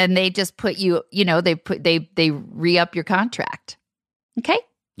it. And then they just put you, they re-up your contract. Okay?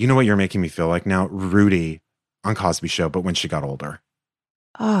 You know what you're making me feel like now? Rudy on Cosby Show, but when she got older.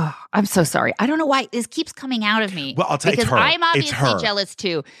 Oh, I'm so sorry. I don't know why this keeps coming out of me. Well, I'll tell you, it's because her. I'm It's obviously her. jealous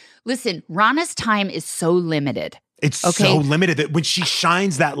too. Listen, Rana's time is so limited. It's Okay. so limited that when she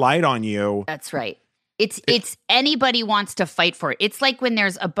shines that light on you, That's right. It's anybody wants to fight for it. It's like when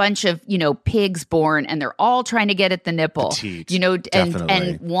there's a bunch of, pigs born and they're all trying to get at the nipple. Petite, and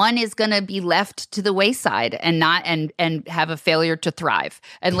definitely. one is going to be left to the wayside and not and have a failure to thrive.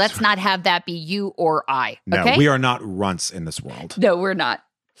 And let's not have that be you or I. no, Okay? we are not runts in this world. No, we're not.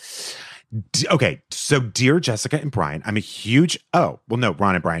 Okay, so dear Jessica and Brian, Ron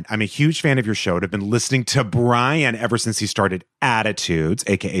and Brian, I'm a huge fan of your show and have been listening to Brian ever since he started Attitudes,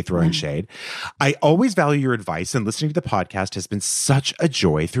 aka Throwing Shade. I always value your advice, and listening to the podcast has been such a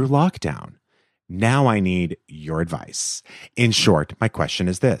joy through lockdown. Now I need your advice. In short, my question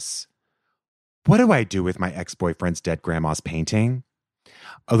is this: what do I do with my ex-boyfriend's dead grandma's painting?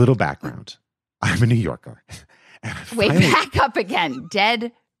 A little background. I'm a New Yorker. And I Wait, finally- back up again.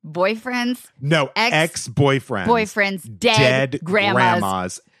 Dead boyfriends, No, ex-boyfriend. boyfriends, dead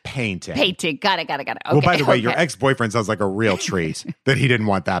grandma's painting. painting. Got it. Okay, Well, by the way, your okay. ex-boyfriend sounds like a real treat that he didn't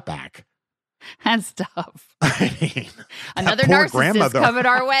want that back. That's tough. I mean, Another that poor narcissist grandmother. coming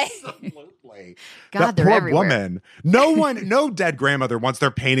our way. Absolutely. God, that they're poor everywhere. woman. No dead grandmother wants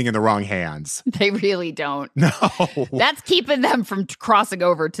their painting in the wrong hands. They really don't. No. That's keeping them from crossing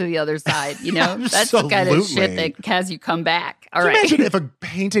over to the other side. That's the kind of shit Absolutely. that has you come back. All Can you right. imagine if a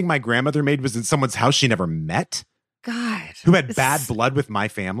painting my grandmother made was in someone's house she never met? God. Who had bad blood with my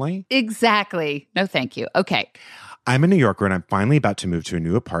family? Exactly. No, thank you. Okay. I'm a New Yorker and I'm finally about to move to a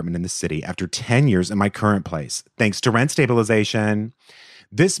new apartment in the city after 10 years in my current place, thanks to rent stabilization.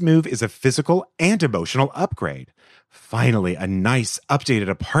 This move is a physical and emotional upgrade. Finally, a nice, updated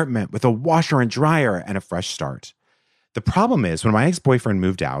apartment with a washer and dryer and a fresh start. The problem is, when my ex-boyfriend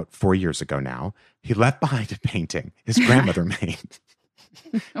moved out 4 years ago now, he left behind a painting his grandmother made.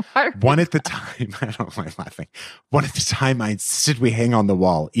 One at the time, I don't mind laughing. One at the time, I insisted we hang on the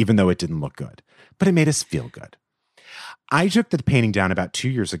wall, even though it didn't look good. But it made us feel good. I took the painting down about 2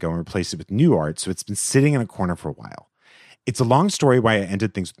 years ago and replaced it with new art, so it's been sitting in a corner for a while. It's a long story why I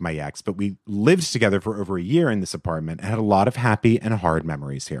ended things with my ex, but we lived together for over a year in this apartment and had a lot of happy and hard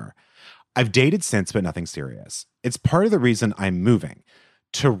memories here. I've dated since, but nothing serious. It's part of the reason I'm moving,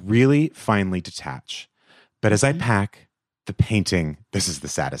 to really finally detach. But as I pack, the painting, this is the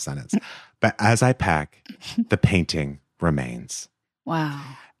saddest sentence, but as I pack, the painting remains. Wow.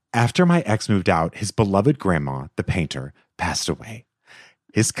 After my ex moved out, his beloved grandma, the painter, passed away.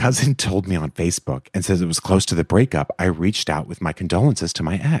 His cousin told me on Facebook and says it was close to the breakup. I reached out with my condolences to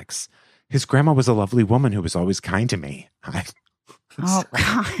my ex. His grandma was a lovely woman who was always kind to me. Oh,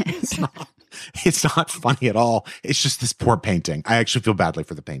 God. It's not funny at all. It's just this poor painting. I actually feel badly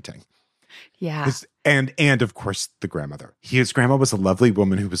for the painting. Yeah. And of course, the grandmother. His grandma was a lovely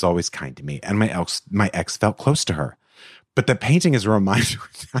woman who was always kind to me, and my ex felt close to her. But the painting is a reminder.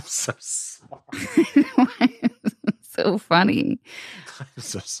 I'm so sorry. So funny. I'm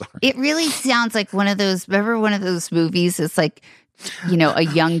so sorry. It really sounds like one of those, remember one of those movies? It's like, you know, a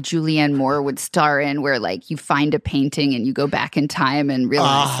young Julianne Moore would star in where like you find a painting and you go back in time and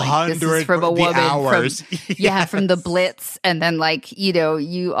realize like this is from a woman from the Blitz. And then like, you know,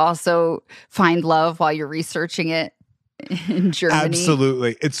 you also find love while you're researching it in Germany.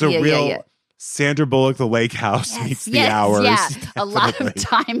 Absolutely. It's a real Sandra Bullock, The Lake House meets The Hours. Yeah, a lot of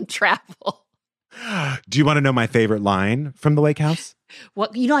time travel. Do you want to know my favorite line from The Lake House?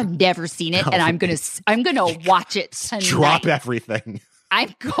 Well, you know, I've never seen it, and I'm gonna watch it tonight. Drop everything.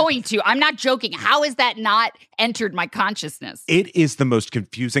 I'm going to. I'm not joking. How has that not entered my consciousness? It is the most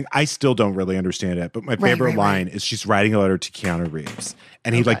confusing. I still don't really understand it, but my favorite line is she's writing a letter to Keanu Reeves,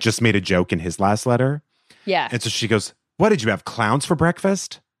 and he like just made a joke in his last letter. Yeah, and so she goes, "What did you have? Clowns for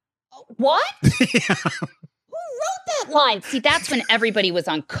breakfast?" What? Yeah. Wrote that line? See, that's when everybody was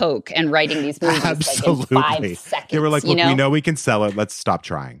on coke and writing these movies. Absolutely. Like in 5 seconds. They were like, look, we know we can sell it. Let's stop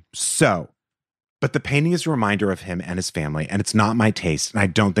trying. So, but the painting is a reminder of him and his family, and it's not my taste, and I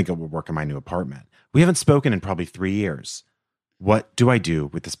don't think it will work in my new apartment. We haven't spoken in probably 3 years. What do I do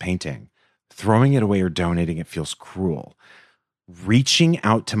with this painting? Throwing it away or donating it feels cruel. Reaching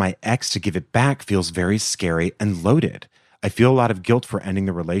out to my ex to give it back feels very scary and loaded. I feel a lot of guilt for ending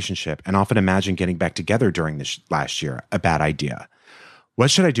the relationship and often imagine getting back together during this last year. A bad idea.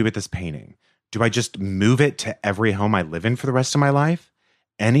 What should I do with this painting? Do I just move it to every home I live in for the rest of my life?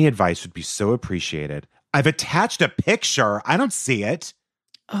 Any advice would be so appreciated. I've attached a picture. I don't see it.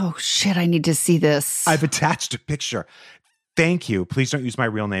 Oh, shit. I need to see this. I've attached a picture. Thank you. Please don't use my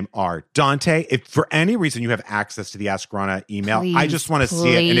real name, R. Dante, if for any reason you have access to the Ask Rana email, I just want to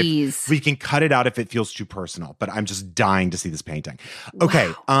see it. And if we can cut it out if it feels too personal, but I'm just dying to see this painting.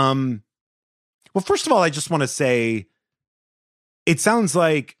 Okay. Wow. Well, first of all, I just want to say it sounds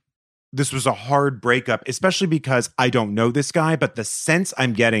like this was a hard breakup, especially because I don't know this guy, but the sense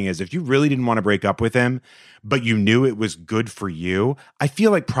I'm getting is if you really didn't want to break up with him, but you knew it was good for you, I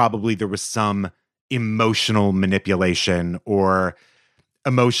feel like probably there was some emotional manipulation or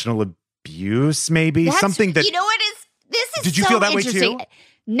emotional abuse, maybe. Something that, you know what is this is did you so feel that way interesting. too?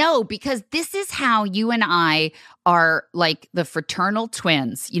 No, because this is how you and I are like the fraternal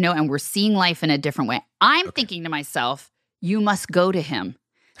twins, you know, and we're seeing life in a different way. I'm thinking to myself, you must go to him,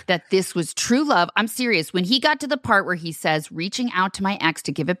 that this was true love. I'm serious. When he got to the part where he says, reaching out to my ex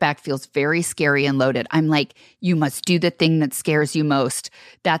to give it back feels very scary and loaded. I'm like, you must do the thing that scares you most.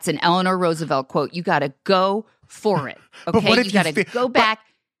 That's an Eleanor Roosevelt quote. You got to go for it. Okay. You got to go back.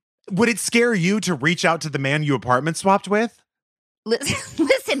 Would it scare you to reach out to the man you apartment swapped with?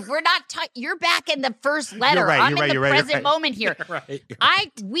 Listen, we're not. You're back in the first letter. I'm in the present moment here.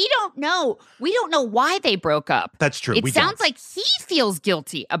 We don't know. We don't know why they broke up. That's true. It sounds like he feels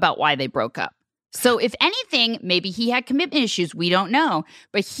guilty about why they broke up. So if anything, maybe he had commitment issues. We don't know,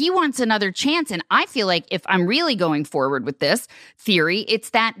 but he wants another chance. And I feel like if I'm really going forward with this theory,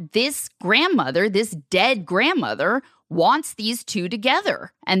 it's that this grandmother, this dead grandmother, wants these two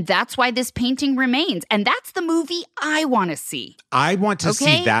together. And that's why this painting remains. And that's the movie I want to see. I want to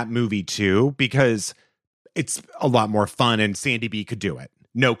see that movie too, because it's a lot more fun and Sandy B could do it.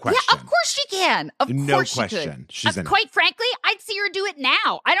 No question. Yeah, of course she can. Of No course question. she could. She's in it. Quite frankly, I'd see her do it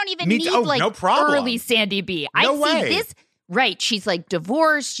now. I don't even Me need too. Oh, like no problem. early Sandy B. No I'd way. see this. Right. She's like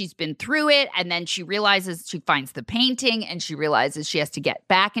divorced. She's been through it. And then she realizes she finds the painting and she realizes she has to get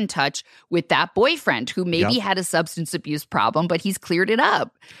back in touch with that boyfriend who maybe had a substance abuse problem, but he's cleared it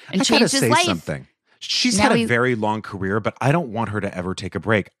up and changed his life. Something. She's Now had a very long career, but I don't want her to ever take a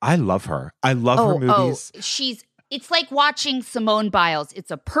break. I love her. I love her movies. It's like watching Simone Biles.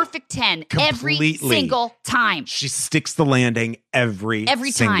 It's a perfect 10 every Completely. single time. She sticks the landing every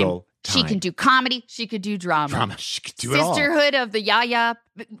single time. She can do comedy. She could do drama. She could do it all. Sisterhood of the Yaya.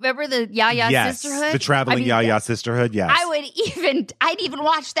 Remember the Yaya Sisterhood? The traveling Yaya Sisterhood. Yes. I'd even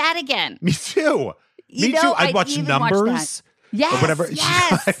watch that again. Me too. Me too. I'd watch Numbers. Yes. Or whatever.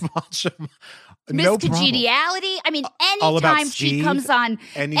 Yes. I'd watch them. Miss No Congeniality. I mean, All About anytime she Steve, comes on,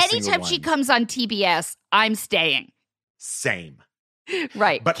 anytime she comes on TBS, I'm staying. Same.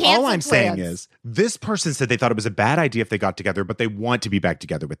 Right. But Cancel all I'm plans. saying is this person said they thought it was a bad idea if they got together, but they want to be back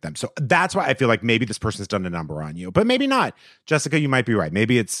together with them. So that's why I feel like maybe this person's done a number on you, but maybe not. Jessica, you might be right.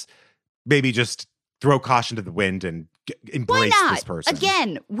 Maybe just throw caution to the wind and embrace this person.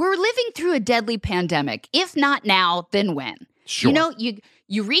 Again, we're living through a deadly pandemic. If not now, then when? Sure. You know,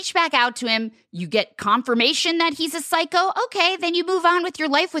 you reach back out to him, you get confirmation that he's a psycho. Okay, then you move on with your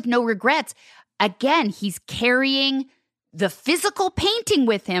life with no regrets. Again, he's carrying the physical painting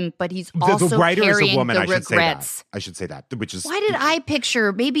with him, but he's also the writer carrying is a woman. the I should regrets. say that. I should say that. Which is why did I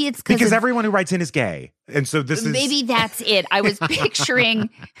picture? Maybe it's because everyone who writes in is gay, and so this is maybe that's it. I was picturing.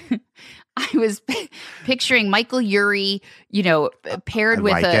 Michael Urie, paired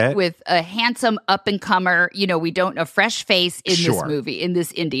with a handsome up and comer. A fresh face in this movie, in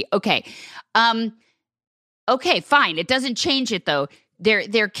this indie. Okay, okay, fine. It doesn't change it though.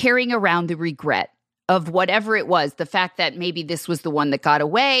 They're carrying around the regret of whatever it was, the fact that maybe this was the one that got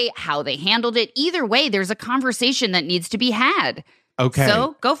away, how they handled it. Either way, there's a conversation that needs to be had. Okay.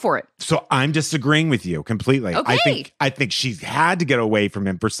 So go for it. So I'm disagreeing with you completely. Okay. I think she's had to get away from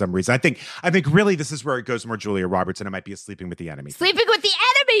him for some reason. I think really this is where it goes more Julia Roberts, and it might be a sleeping with the enemy. Sleeping with the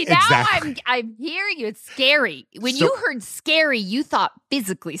enemy. Now Exactly. I'm hearing you. It's scary. When you heard scary, you thought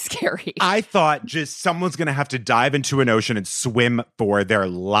physically scary. I thought just someone's going to have to dive into an ocean and swim for their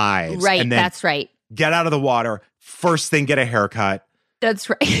lives. Right. And then That's right. get out of the water. First thing, get a haircut. That's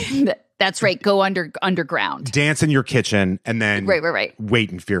right. That's right. Go underground. Dance in your kitchen, and then right.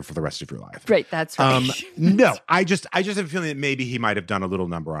 wait in fear for the rest of your life. Right. That's right. No, I just have a feeling that maybe he might have done a little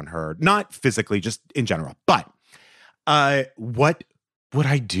number on her, not physically, just in general. But what would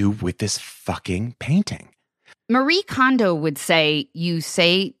I do with this fucking painting? Marie Kondo would say, you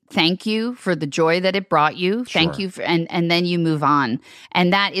say thank you for the joy that it brought you. Thank you. And then you move on. And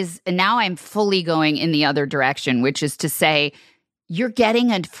now I'm fully going in the other direction, which is to say, you're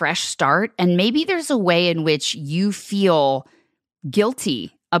getting a fresh start. And maybe there's a way in which you feel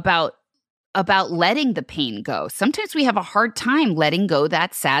guilty about letting the pain go. Sometimes we have a hard time letting go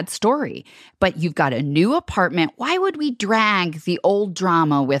that sad story, but you've got a new apartment. Why would we drag the old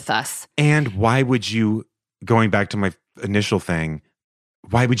drama with us? And why would you, going back to my initial thing,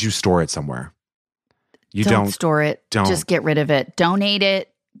 why would you store it somewhere? You don't store it. Just get rid of it. Donate it.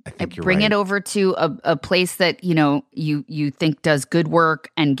 I think you're Bring right. it over to a place that you think does good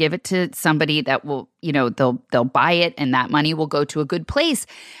work, and give it to somebody that will they'll buy it, and that money will go to a good place.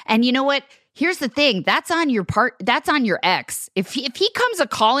 And you know what? Here's the thing. That's on your part. That's on your ex. If he comes a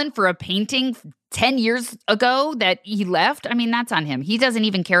calling for a painting 10 years ago that he left, I mean, that's on him. He doesn't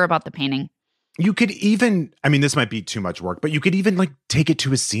even care about the painting. You could even, I mean, this might be too much work, but you could even like take it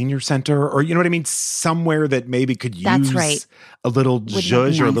to a senior center, or you know what I mean? Somewhere that maybe could use a little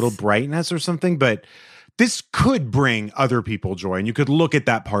zhuzh or a little brightness or something. But this could bring other people joy. And you could look at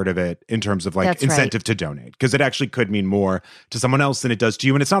that part of it in terms of like incentive to donate, because it actually could mean more to someone else than it does to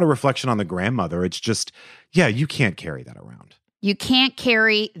you. And it's not a reflection on the grandmother. It's just, you can't carry that around. You can't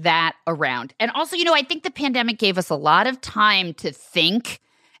carry that around. And also, I think the pandemic gave us a lot of time to think.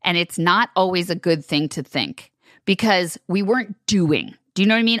 And it's not always a good thing to think, because we weren't doing. Do you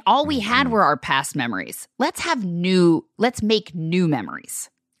know what I mean? All we had were our past memories. Let's make new memories.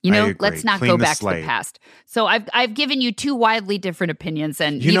 Let's not go back to the past. So I've given you two wildly different opinions,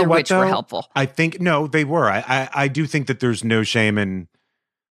 and neither which were helpful. I think, no, they were. I do think that there's no shame in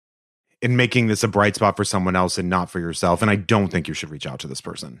making this a bright spot for someone else and not for yourself. And I don't think you should reach out to this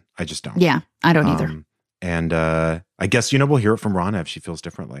person. I just don't. Yeah, I don't either. And I guess, we'll hear it from Rana if she feels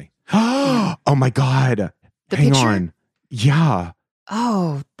differently. Oh my God. Hang picture? on. Yeah.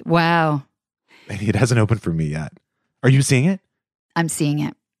 Oh, wow. It hasn't opened for me yet. Are you seeing it? I'm seeing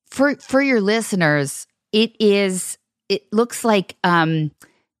it. For your listeners, it's it looks like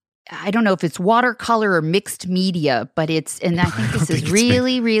I don't know if it's watercolor or mixed media, but and I think this is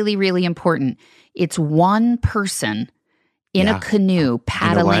really, really, really important. It's one person in a canoe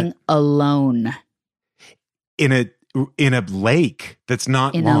paddling alone. In a lake that's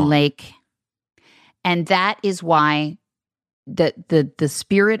not in long. a lake. And that is why the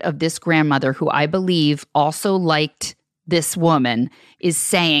spirit of this grandmother, who I believe also liked this woman, is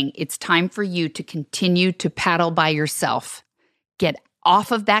saying it's time for you to continue to paddle by yourself. Get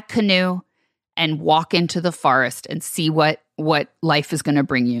off of that canoe and walk into the forest and see what life is going to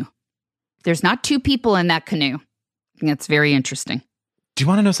bring you. There's not two people in that canoe. That's very interesting. Do you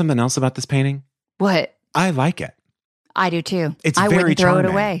want to know something else about this painting? What? I like it. I do too. I wouldn't throw charming.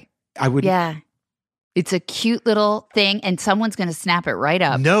 it away. I would. Yeah. It's a cute little thing, and someone's going to snap it right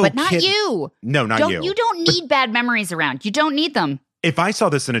up. No, but not you. No, not you. You don't need bad memories around. You don't need them. If I saw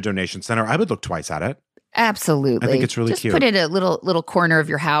this in a donation center, I would look twice at it. Absolutely. I think it's really cute. Just put it in a little corner of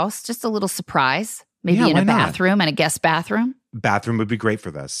your house. Just a little surprise. Maybe in a bathroom and a guest bathroom. Bathroom would be great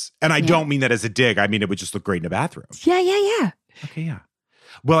for this. And I don't mean that as a dig. I mean, it would just look great in a bathroom. Yeah. Okay, yeah.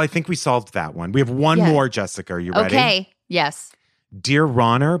 Well, I think we solved that one. We have one more, Jessica. Are you ready? Okay, yes. Dear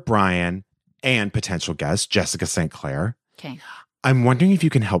Ronner, Brian, and potential guest, Jessica St. Clair. Okay. I'm wondering if you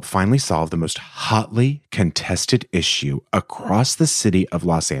can help finally solve the most hotly contested issue across the city of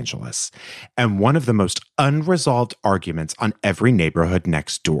Los Angeles and one of the most unresolved arguments on every neighborhood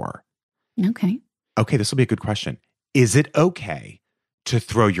next door. Okay. Okay, this will be a good question. Is it okay to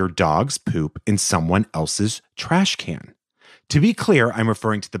throw your dog's poop in someone else's trash can? To be clear, I'm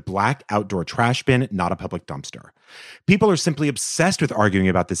referring to the black outdoor trash bin, not a public dumpster. People are simply obsessed with arguing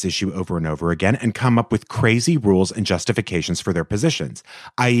about this issue over and over again and come up with crazy rules and justifications for their positions,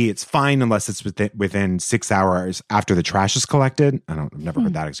 i.e. it's fine unless it's within 6 hours after the trash is collected. I've never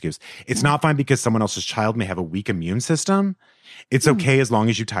heard that excuse. It's not fine because someone else's child may have a weak immune system. It's okay as long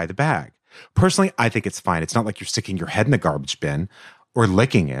as you tie the bag. Personally, I think it's fine. It's not like you're sticking your head in the garbage bin or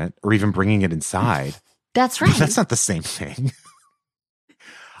licking it or even bringing it inside. That's right. That's not the same thing.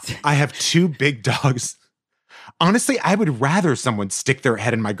 I have two big dogs. Honestly, I would rather someone stick their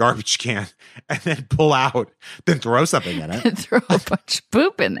head in my garbage can and then pull out than throw something in it. Throw a bunch of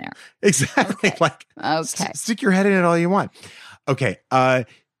poop in there. Exactly. Okay. Stick your head in it all you want. Okay.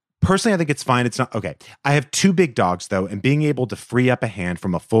 Personally, I think it's fine. It's not okay. I have two big dogs though, and being able to free up a hand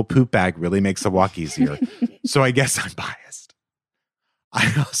from a full poop bag really makes the walk easier. So I guess I'm biased.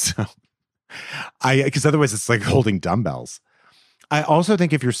 Because otherwise it's like holding dumbbells. I also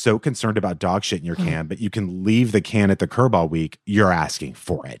think if you're so concerned about dog shit in your can, but you can leave the can at the curb all week, you're asking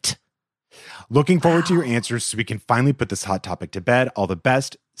for it. Looking forward to your answers so we can finally put this hot topic to bed. All the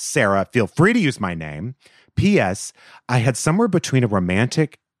best, Sarah. Feel free to use my name. P.S. I had somewhere between a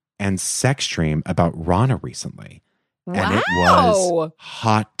romantic and sex dream about Rana recently. Wow. And it was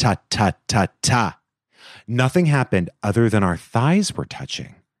hot ta. Nothing happened other than our thighs were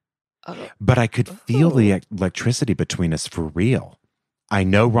touching. But I could feel the electricity between us for real. I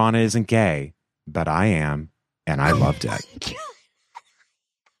know Rana isn't gay, but I am, and I loved it.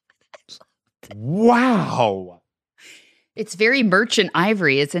 Wow. It's very Merchant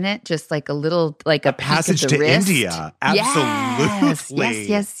Ivory, isn't it? Just like a little, like a passage peek of the to wrist. India. Absolutely.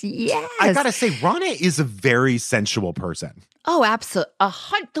 Yes. I gotta say, Rana is a very sensual person. Oh, absolutely.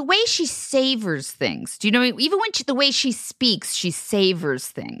 The way she savors things. Do you know? Even the way she speaks, she savors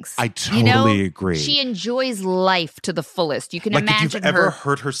things. I totally agree. She enjoys life to the fullest. You can imagine if you've ever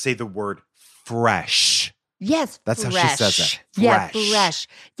heard her say the word fresh. Yes, that's fresh. how she says it. Yeah, fresh.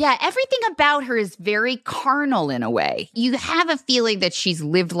 Yeah, everything about her is very carnal in a way. You have a feeling that she's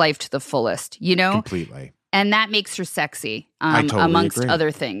lived life to the fullest, you know? Completely. And that makes her sexy, I totally amongst agree. other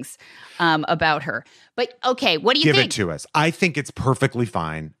things about her. But okay, what do you think? Give it to us. I think it's perfectly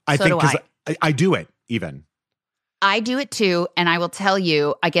fine. I So think do because I do it even. I do it too, and I will tell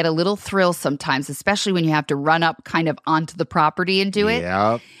you, I get a little thrill sometimes, especially when you have to run up kind of onto the property and do it.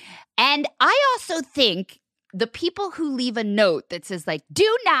 Yep. And I also think the people who leave a note that says like,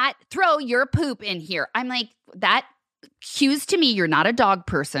 do not throw your poop in here. I'm like, that cues to me you're not a dog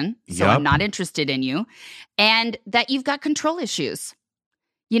person, so I'm not interested in you, and that you've got control issues.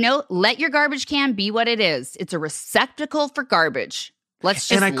 You know, let your garbage can be what it is. It's a receptacle for garbage. Let's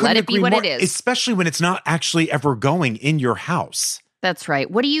just let it be what it is. Especially when it's not actually ever going in your house. That's right.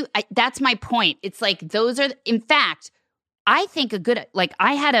 That's my point. It's like those are, in fact, I think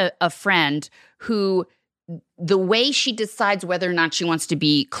I had a friend who, the way she decides whether or not she wants to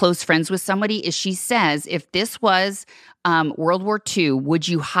be close friends with somebody is she says, if this was World War II, would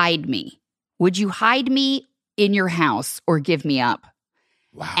you hide me? Would you hide me in your house or give me up?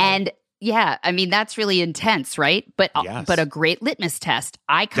 Wow. And Yeah, I mean, that's really intense, right? But Yes. but a great litmus test.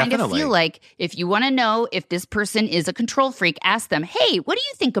 I kind of Definitely. feel like if you want to know if this person is a control freak, ask them, hey, what do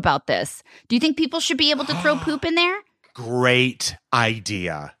you think about this? Do you think people should be able to throw poop in there? Great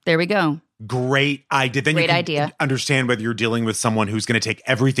idea. There we go. Great idea. Then Great you can idea. understand whether you're dealing with someone who's going to take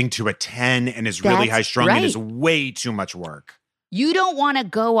everything to a 10 and is really That's high strung and is right. way too much work. You don't want to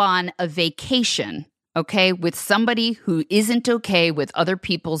go on a vacation, okay, with somebody who isn't okay with other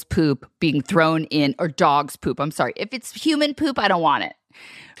people's poop being thrown in, or dog's poop. I'm sorry. If it's human poop, I don't want it.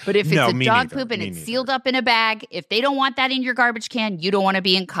 But if it's No, a me dog neither. poop and Me it's neither. sealed up in a bag, if they don't want that in your garbage can, you don't want to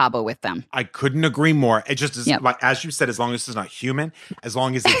be in Cabo with them. I couldn't agree more. It just is Yep. like, as you said, as long as it's not human, as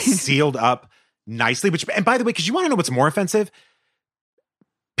long as it's sealed up nicely, which, and by the way, because you want to know what's more offensive?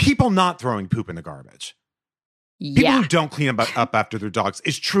 People not throwing poop in the garbage. People Yeah. who don't clean up after their dogs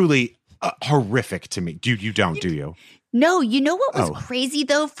is truly horrific to me. Do you? No, you know what was Oh. crazy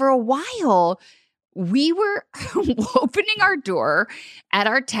though? For a while, we were opening our door at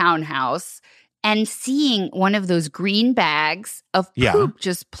our townhouse and seeing one of those green bags of Yeah. poop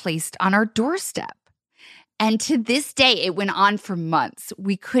just placed on our doorstep. And to this day, it went on for months.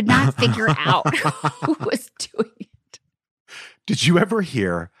 We could not figure out who was doing it. Did you ever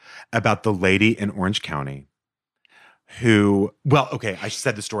hear about the lady in Orange County who, well, okay, I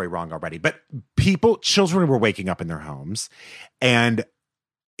said the story wrong already, but children were waking up in their homes and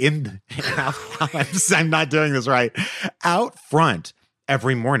I'm not doing this right, out front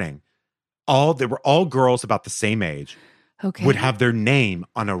every morning, they were all girls about the same age, Okay. would have their name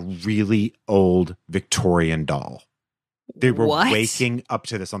on a really old Victorian doll. They were What? waking up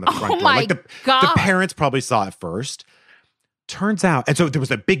to this on the front Oh door. my Like the God. parents probably saw it first. Turns out, and so there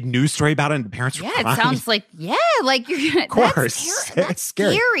was a big news story about it, and the parents were Yeah, crying. it sounds like, like you're Of course. That's It's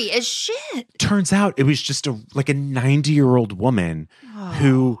scary. scary as shit. Turns out it was just a 90-year-old woman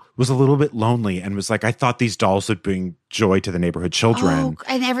who was a little bit lonely and was like, I thought these dolls would bring joy to the neighborhood children. Oh,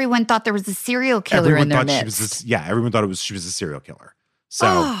 and everyone thought there was a serial killer in their midst. Everyone thought she was a serial killer. So,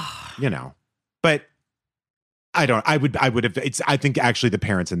 Oh. But I think actually the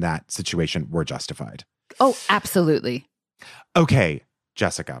parents in that situation were justified. Oh, absolutely. Okay,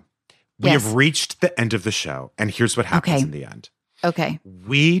 Jessica, we Yes. have reached the end of the show, and here's what happens Okay. in the end. Okay.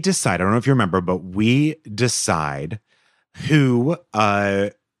 We decide, I don't know if you remember, but we decide who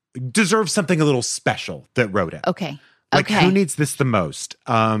deserves something a little special that wrote it. Okay. Like, okay. who needs this the most?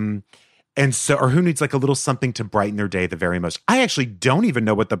 And so, or who needs like a little something to brighten their day the very most? I actually don't even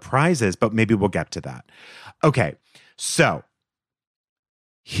know what the prize is, but maybe we'll get to that. Okay. So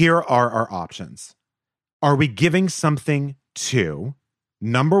here are our options. Are we giving something to,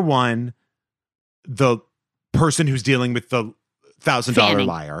 number one, the person who's dealing with the $1,000 Fanning.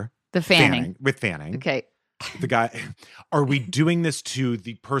 liar? The Fanning. With Fanning. Okay. The guy. Are we doing this to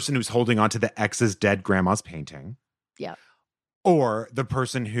the person who's holding on to the ex's dead grandma's painting? Yeah. Or the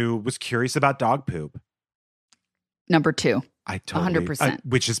person who was curious about dog poop? Number 2. I totally 100%.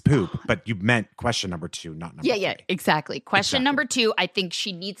 Which is poop, but you meant question number 2, not number 3. Yeah, exactly. Question Exactly. number 2, I think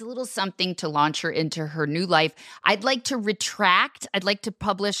she needs a little something to launch her into her new life. I'd like to retract. I'd like to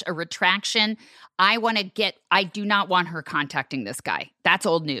publish a retraction. I do not want her contacting this guy. That's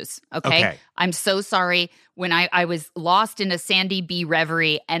old news. Okay. I'm so sorry. When I was lost in a Sandy B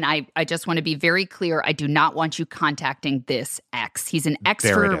reverie, and I just want to be very clear. I do not want you contacting this ex. He's an ex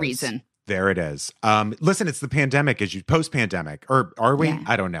There for it a is. reason. There it is. Listen, it's the pandemic, post-pandemic, or are we? Yeah.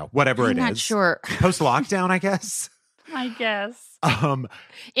 I don't know. Whatever I'm it is. not sure. Post-lockdown, I guess. I guess.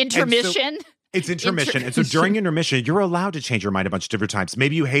 Intermission. It's intermission. And so during intermission, you're allowed to change your mind a bunch of different times.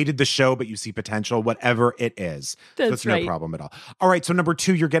 Maybe you hated the show, but you see potential, whatever it is. That's no right. problem at all. All right. So number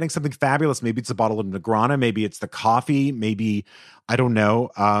 2, you're getting something fabulous. Maybe it's a bottle of Negrana. Maybe it's the coffee. Maybe, I don't know.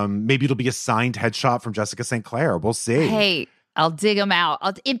 Maybe it'll be a signed headshot from Jessica St. Clair. We'll see. Hey, I'll dig them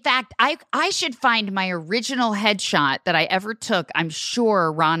out. In fact, I should find my original headshot that I ever took. I'm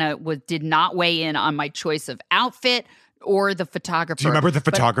sure Rana did not weigh in on my choice of outfit or the photographer. Do you remember the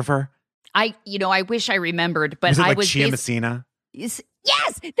But photographer? I wish I remembered, but Was it I like was Chia Messina? Yes,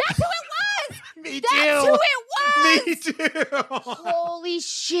 that's who it was. Me That's who it was. Me too. Holy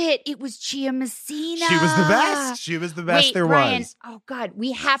shit! It was Chia Messina. She was the best. She was the best Wait, there Brian, was. Oh God,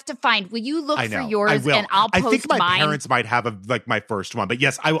 we have to find. Will you look I for know. yours I will. and I'll post I think my mine? parents might have my first one, but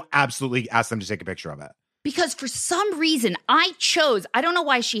yes, I will absolutely ask them to take a picture of it. Because for some reason I don't know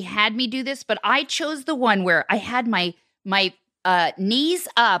why she had me do this, but I chose the one where I had my knees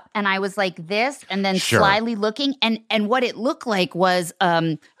up and I was like this and then Sure. slyly looking and what it looked like was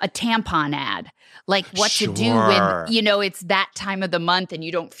a tampon ad. Like what to do Sure. when, it's that time of the month and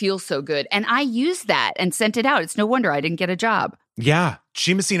you don't feel so good. And I used that and sent it out. It's no wonder I didn't get a job. Yeah.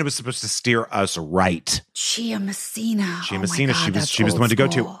 Chia Messina was supposed to steer us right. Chia Messina. Chia Oh Messina, my God, she was the one to go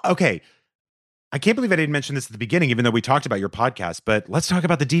to. school. Okay. I can't believe I didn't mention this at the beginning, even though we talked about your podcast, but let's talk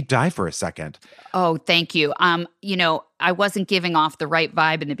about the deep dive for a second. Oh, thank you. I wasn't giving off the right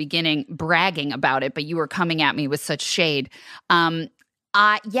vibe in the beginning, bragging about it, but you were coming at me with such shade.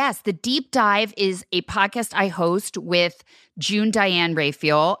 Yes, the deep dive is a podcast I host with June Diane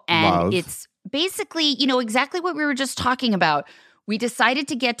Raphael, and Love. it's basically, exactly what we were just talking about. We decided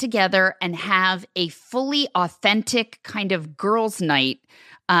to get together and have a fully authentic kind of girls' night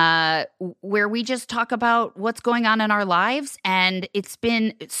where we just talk about what's going on in our lives. And it's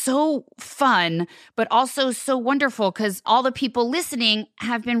been so fun, but also so wonderful because all the people listening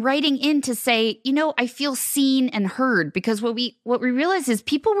have been writing in to say, I feel seen and heard, because what we realized is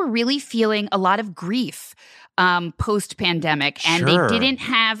people were really feeling a lot of grief post-pandemic, and Sure. they didn't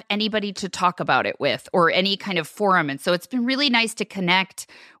have anybody to talk about it with or any kind of forum. And so it's been really nice to connect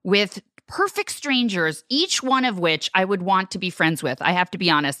with perfect strangers, each one of which I would want to be friends with. I have to be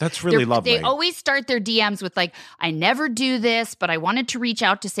honest. That's really lovely. They always start their DMs with like, I never do this, but I wanted to reach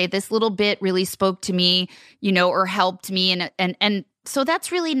out to say this little bit really spoke to me, or helped me. And so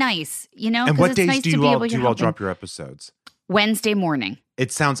that's really nice, And what it's days nice do to you be all able to help them. drop your episodes? Wednesday morning.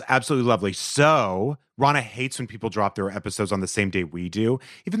 It sounds absolutely lovely. So, Rana hates when people drop their episodes on the same day we do,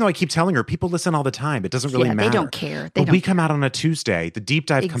 even though I keep telling her people listen all the time. It doesn't really matter. They don't care. But we come out on a Tuesday. The deep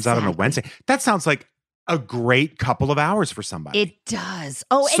dive comes out on a Exactly. Wednesday. That sounds like a great couple of hours for somebody. It does.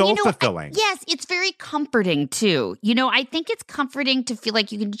 Oh, and Soul fulfilling. yes, it's very comforting too. I think it's comforting to feel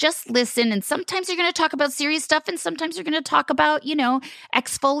like you can just listen, and sometimes you're going to talk about serious stuff, and sometimes you're going to talk about,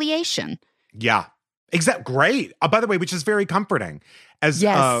 exfoliation. Yeah. Great. By the way, which is very comforting. As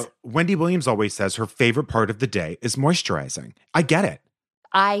Yes. Wendy Williams always says, her favorite part of the day is moisturizing. I get it.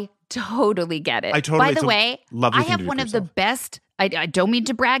 I totally get it. By the the way, lovely I thing have to do one for of the yourself. best, I don't mean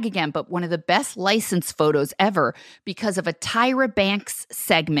to brag again, but one of the best license photos ever because of a Tyra Banks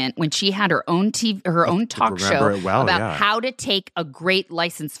segment when she had her own talk show remember it well, about yeah. how to take a great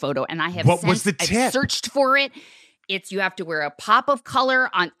license photo. And I have What was the I've tip? searched for it. You have to wear a pop of color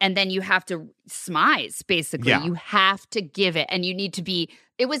on, and then you have to smize, basically. Yeah. You have to give it, and you need to be,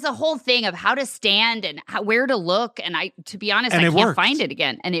 it was a whole thing of how to stand and where to look. And to be honest, And I it can't worked. find it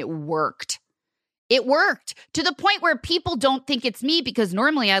again. And it worked. It worked to the point where people don't think it's me because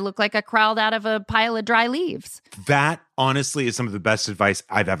normally I look like I crawled out of a pile of dry leaves. That honestly is some of the best advice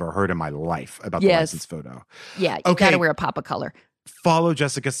I've ever heard in my life about the Yes. license photo. Yeah, you Okay. got to wear a pop of color. Follow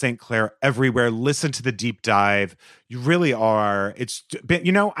Jessica St. Clair everywhere. Listen to the deep dive. You really are. It's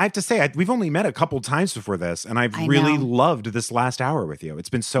been, I have to say, we've only met a couple times before this, and I've I really know. loved this last hour with you. It's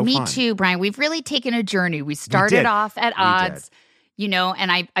been so Me fun. too, Brian. We've really taken a journey. We did. started off at We odds.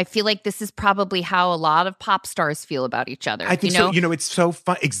 And I feel like this is probably how a lot of pop stars feel about each other. I think so. It's so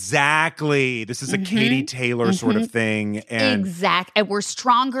fun. Exactly. This is a Katie Taylor sort of thing. And Exact. And we're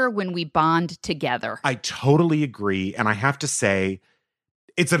stronger when we bond together. I totally agree. And I have to say,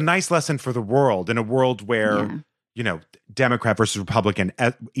 it's a nice lesson for the world in a world where, Democrat versus Republican,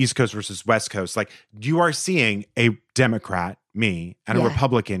 East Coast versus West Coast. Like, you are seeing a Democrat, me, and a Yeah.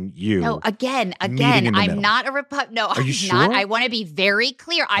 Republican, you. No, again, meeting in the I'm middle. not a Republican. No, Are you I'm sure? not. I want to be very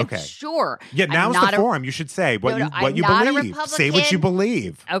clear. I'm Okay. sure. Yeah, I'm now's not the forum. You should say what No, you I'm you not a believe. Say what you Republican.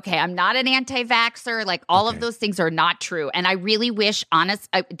 believe. Okay, I'm not an anti-vaxxer. Like all Okay. of those things are not true. And I really wish,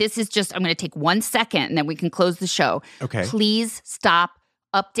 this is just, I'm going to take 1 second and then we can close the show. Okay. Please stop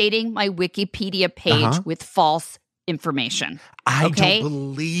updating my Wikipedia page with false information. I Okay? don't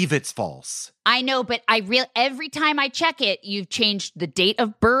believe it's false. I know, but every time I check it, you've changed the date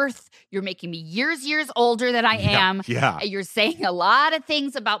of birth. You're making me years older than I am. Yeah. You're saying a lot of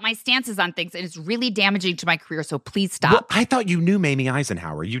things about my stances on things, and it's really damaging to my career. So please stop. Well, I thought you knew Mamie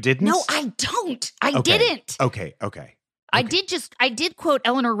Eisenhower. You didn't? No, I don't. I Okay. didn't. Okay. I did quote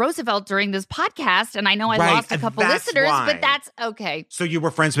Eleanor Roosevelt during this podcast, and I know I Right, lost a and couple that's listeners, why. but that's okay. So you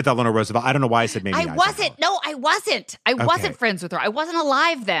were friends with Eleanor Roosevelt. I don't know why I said Mamie I Eisenhower. wasn't. No, I wasn't. I wasn't friends with her. I wasn't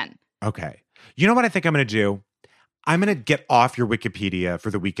alive then. Okay. You know what I think I'm going to do? I'm going to get off your Wikipedia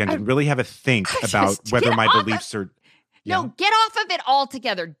for the weekend and really have a think about just whether get my off beliefs are. No, get off of it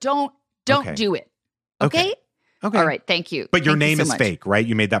altogether. Don't Okay. do it. Okay? Okay. All right. Thank you. But your Thank you name so is much. fake, right?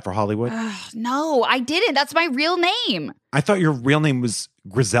 You made that for Hollywood? No, I didn't. That's my real name. I thought your real name was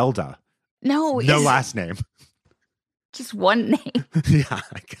Griselda. No, No it's last name. just one name. Yeah,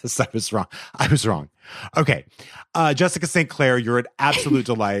 I guess I was wrong. Okay. Jessica St. Clair, you're an absolute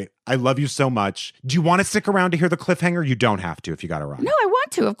delight. I love you so much. Do you want to stick around to hear the cliffhanger? You don't have to if you got to run. No, I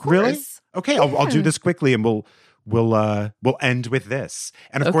want to, of course. Really? Okay, I'll do Yeah. this quickly and we'll end with this.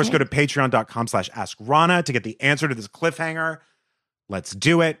 And of course, Okay. go to patreon.com/askrana to get the answer to this cliffhanger. Let's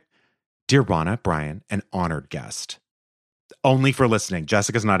do it. Dear Rana, Brian, an honored guest. Only for listening.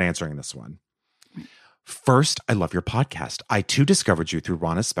 Jessica's not answering this one. First, I love your podcast. I too discovered you through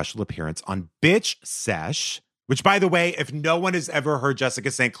Rana's special appearance on Bitch Sesh, which, by the way, if no one has ever heard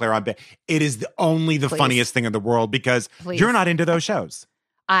Jessica St. Clair on Bitch, it is the funniest thing in the world because you're not into those shows.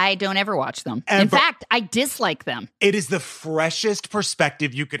 I don't ever watch them. Ever. In fact, I dislike them. It is the freshest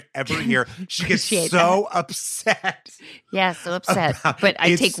perspective you could ever hear. She gets so upset. Yeah, so upset. But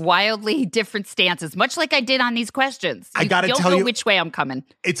I take wildly different stances, much like I did on these questions. I got to tell you which way I'm coming.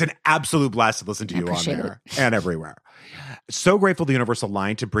 It's an absolute blast to listen to you on there and everywhere. So grateful the universe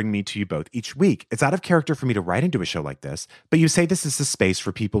aligned to bring me to you both each week. It's out of character for me to write into a show like this, but you say this is a space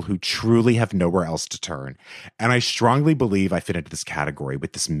for people who truly have nowhere else to turn. And I strongly believe I fit into this category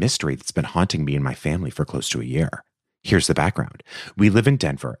with this mystery that's been haunting me and my family for close to a year. Here's the background. We live in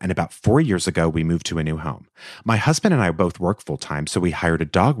Denver, and about 4 years ago, we moved to a new home. My husband and I both work full-time, so we hired a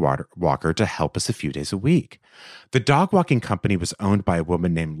dog walker to help us a few days a week. The dog walking company was owned by a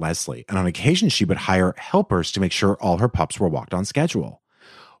woman named Leslie, and on occasion, she would hire helpers to make sure all her pups were walked on schedule.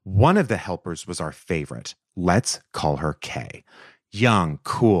 One of the helpers was our favorite. Let's call her Kay. Young,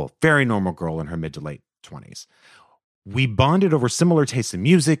 cool, very normal girl in her mid to late 20s. We bonded over similar tastes in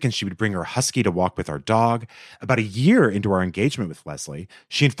music, and she would bring her husky to walk with our dog. About a year into our engagement with Leslie,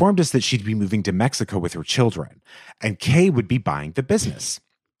 she informed us that she'd be moving to Mexico with her children, and Kay would be buying the business.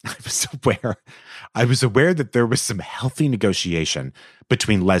 I was aware that there was some healthy negotiation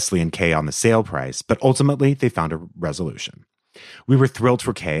between Leslie and Kay on the sale price, but ultimately they found a resolution. We were thrilled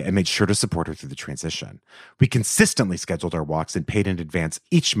for Kay and made sure to support her through the transition. We consistently scheduled our walks and paid in advance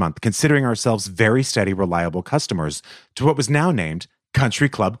each month, considering ourselves very steady, reliable customers to what was now named Country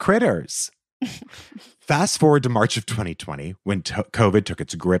Club Critters. Fast forward to March of 2020, when COVID took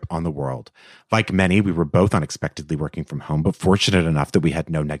its grip on the world. Like many, we were both unexpectedly working from home, but fortunate enough that we had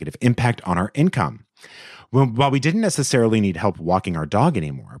no negative impact on our income. While we didn't necessarily need help walking our dog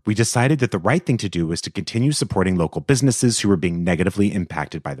anymore, we decided that the right thing to do was to continue supporting local businesses who were being negatively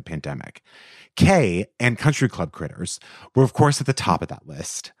impacted by the pandemic. Kay and Country Club Critters were, of course, at the top of that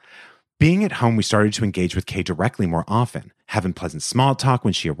list. Being at home, we started to engage with Kay directly more often, having pleasant small talk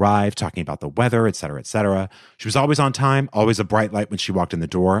when she arrived, talking about the weather, et cetera, et cetera. She was always on time, always a bright light when she walked in the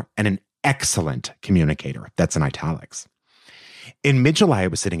door, and an excellent communicator. That's in italics. In mid-July, I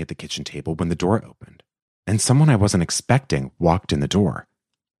was sitting at the kitchen table when the door opened, and someone I wasn't expecting walked in the door.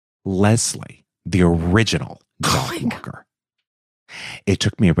 Leslie, the original dog walker. It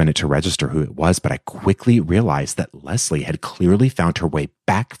took me a minute to register who it was, but I quickly realized that Leslie had clearly found her way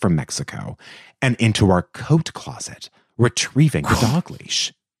back from Mexico and into our coat closet, retrieving the dog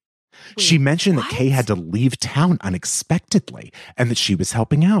leash. She mentioned that Kay had to leave town unexpectedly and that she was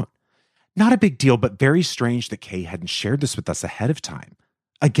helping out. Not a big deal, but very strange that Kay hadn't shared this with us ahead of time.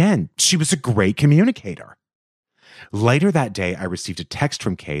 Again, she was a great communicator. Later that day, I received a text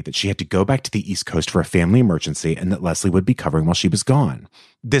from Kay that she had to go back to the East Coast for a family emergency and that Leslie would be covering while she was gone.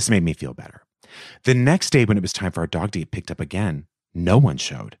 This made me feel better. The next day, when it was time for our dog to get picked up again, no one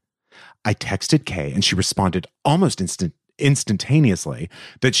showed. I texted Kay and she responded almost instantaneously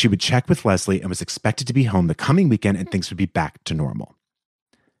that she would check with Leslie and was expected to be home the coming weekend and things would be back to normal.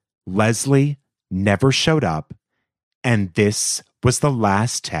 Leslie never showed up, and this was the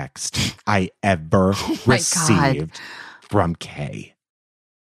last text I ever received from Kay.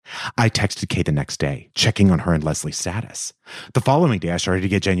 I texted Kay the next day, checking on her and Leslie's status. The following day, I started to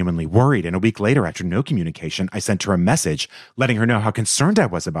get genuinely worried, and a week later, after no communication, I sent her a message letting her know how concerned I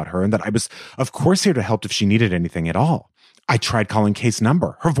was about her and that I was, of course, here to help if she needed anything at all. I tried calling Kay's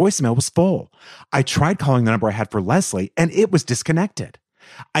number. Her voicemail was full. I tried calling the number I had for Leslie, and it was disconnected.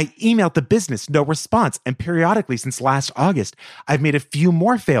 I emailed the business, no response, and periodically since last August, I've made a few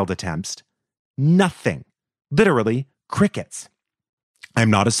more failed attempts. Nothing. Literally, crickets. I'm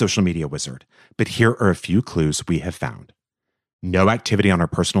not a social media wizard, but here are a few clues we have found. No activity on our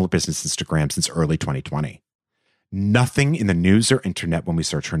personal or business Instagram since early 2020. Nothing in the news or internet when we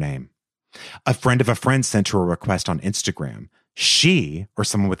search her name. A friend of a friend sent her a request on Instagram. She, or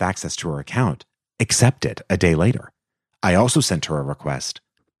someone with access to her account, accepted a day later. I also sent her a request.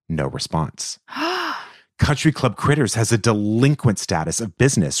 No response. Country Club Critters has a delinquent status of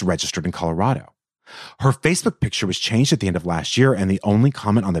business registered in Colorado. Her Facebook picture was changed at the end of last year, and the only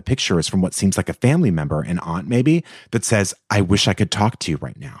comment on the picture is from what seems like a family member, an aunt maybe, that says, "I wish I could talk to you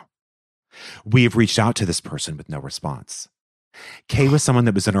right now." We have reached out to this person with no response. Kay was someone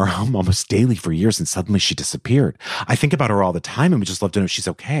that was in our home almost daily for years, and suddenly she disappeared. I think about her all the time and would just love to know if she's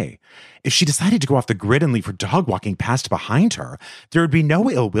okay. If she decided to go off the grid and leave her dog walking past behind her, there would be no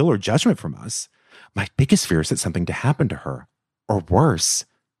ill will or judgment from us. My biggest fear is that something to happen to her Or worse,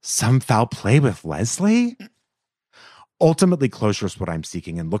 some foul play with Leslie? Ultimately, closure is what I'm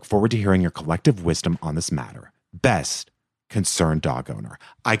seeking and look forward to hearing your collective wisdom on this matter. Best, concerned dog owner.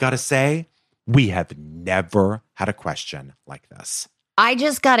 I gotta say, we have never had a question like this. I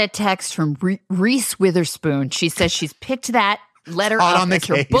just got a text from Reese Witherspoon. She says she's picked that letter up as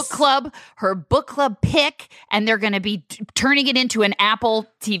her book club pick, and they're going to be turning it into an Apple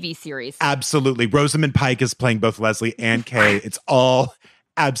TV series. Absolutely. Rosamund Pike is playing both Leslie and Kay. It's all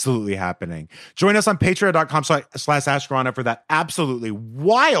absolutely happening. Join us on patreon.com/Ashgrana for that absolutely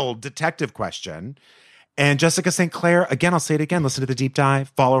wild detective question. And Jessica St. Clair, again, I'll say it again, listen to the deep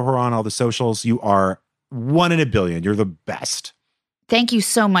dive, follow her on all the socials. You are 1 in a billion. You're the best. Thank you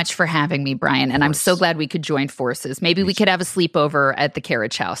so much for having me, Brian. And I'm so glad we could join forces. Maybe we could have a sleepover at the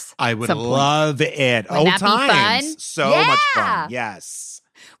Carriage House. I would love it. Wouldn't that times. be fun? So much fun. Yes.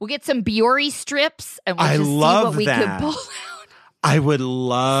 We'll get some Biore strips and we'll just see what we could pull out. I would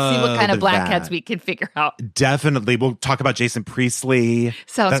love see what kind of black that. cats we can figure out. Definitely. We'll talk about Jason Priestley.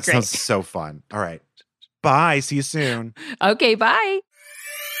 Sounds that great. Sounds so fun. All right. Bye. See you soon. Okay, bye.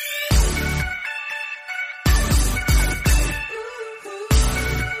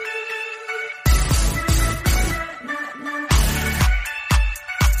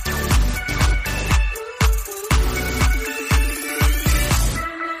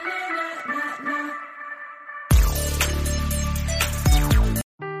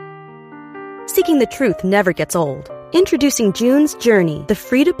 Seeking the truth never gets old. Introducing June's Journey, the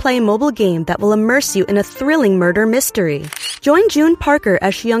free-to-play mobile game that will immerse you in a thrilling murder mystery. Join June Parker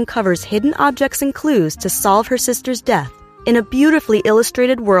as she uncovers hidden objects and clues to solve her sister's death in a beautifully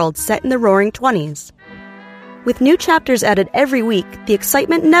illustrated world set in the Roaring '20s. With new chapters added every week, the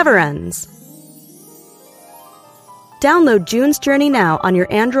excitement never ends. Download June's Journey now on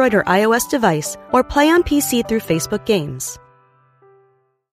your Android or iOS device or play on PC through Facebook Games.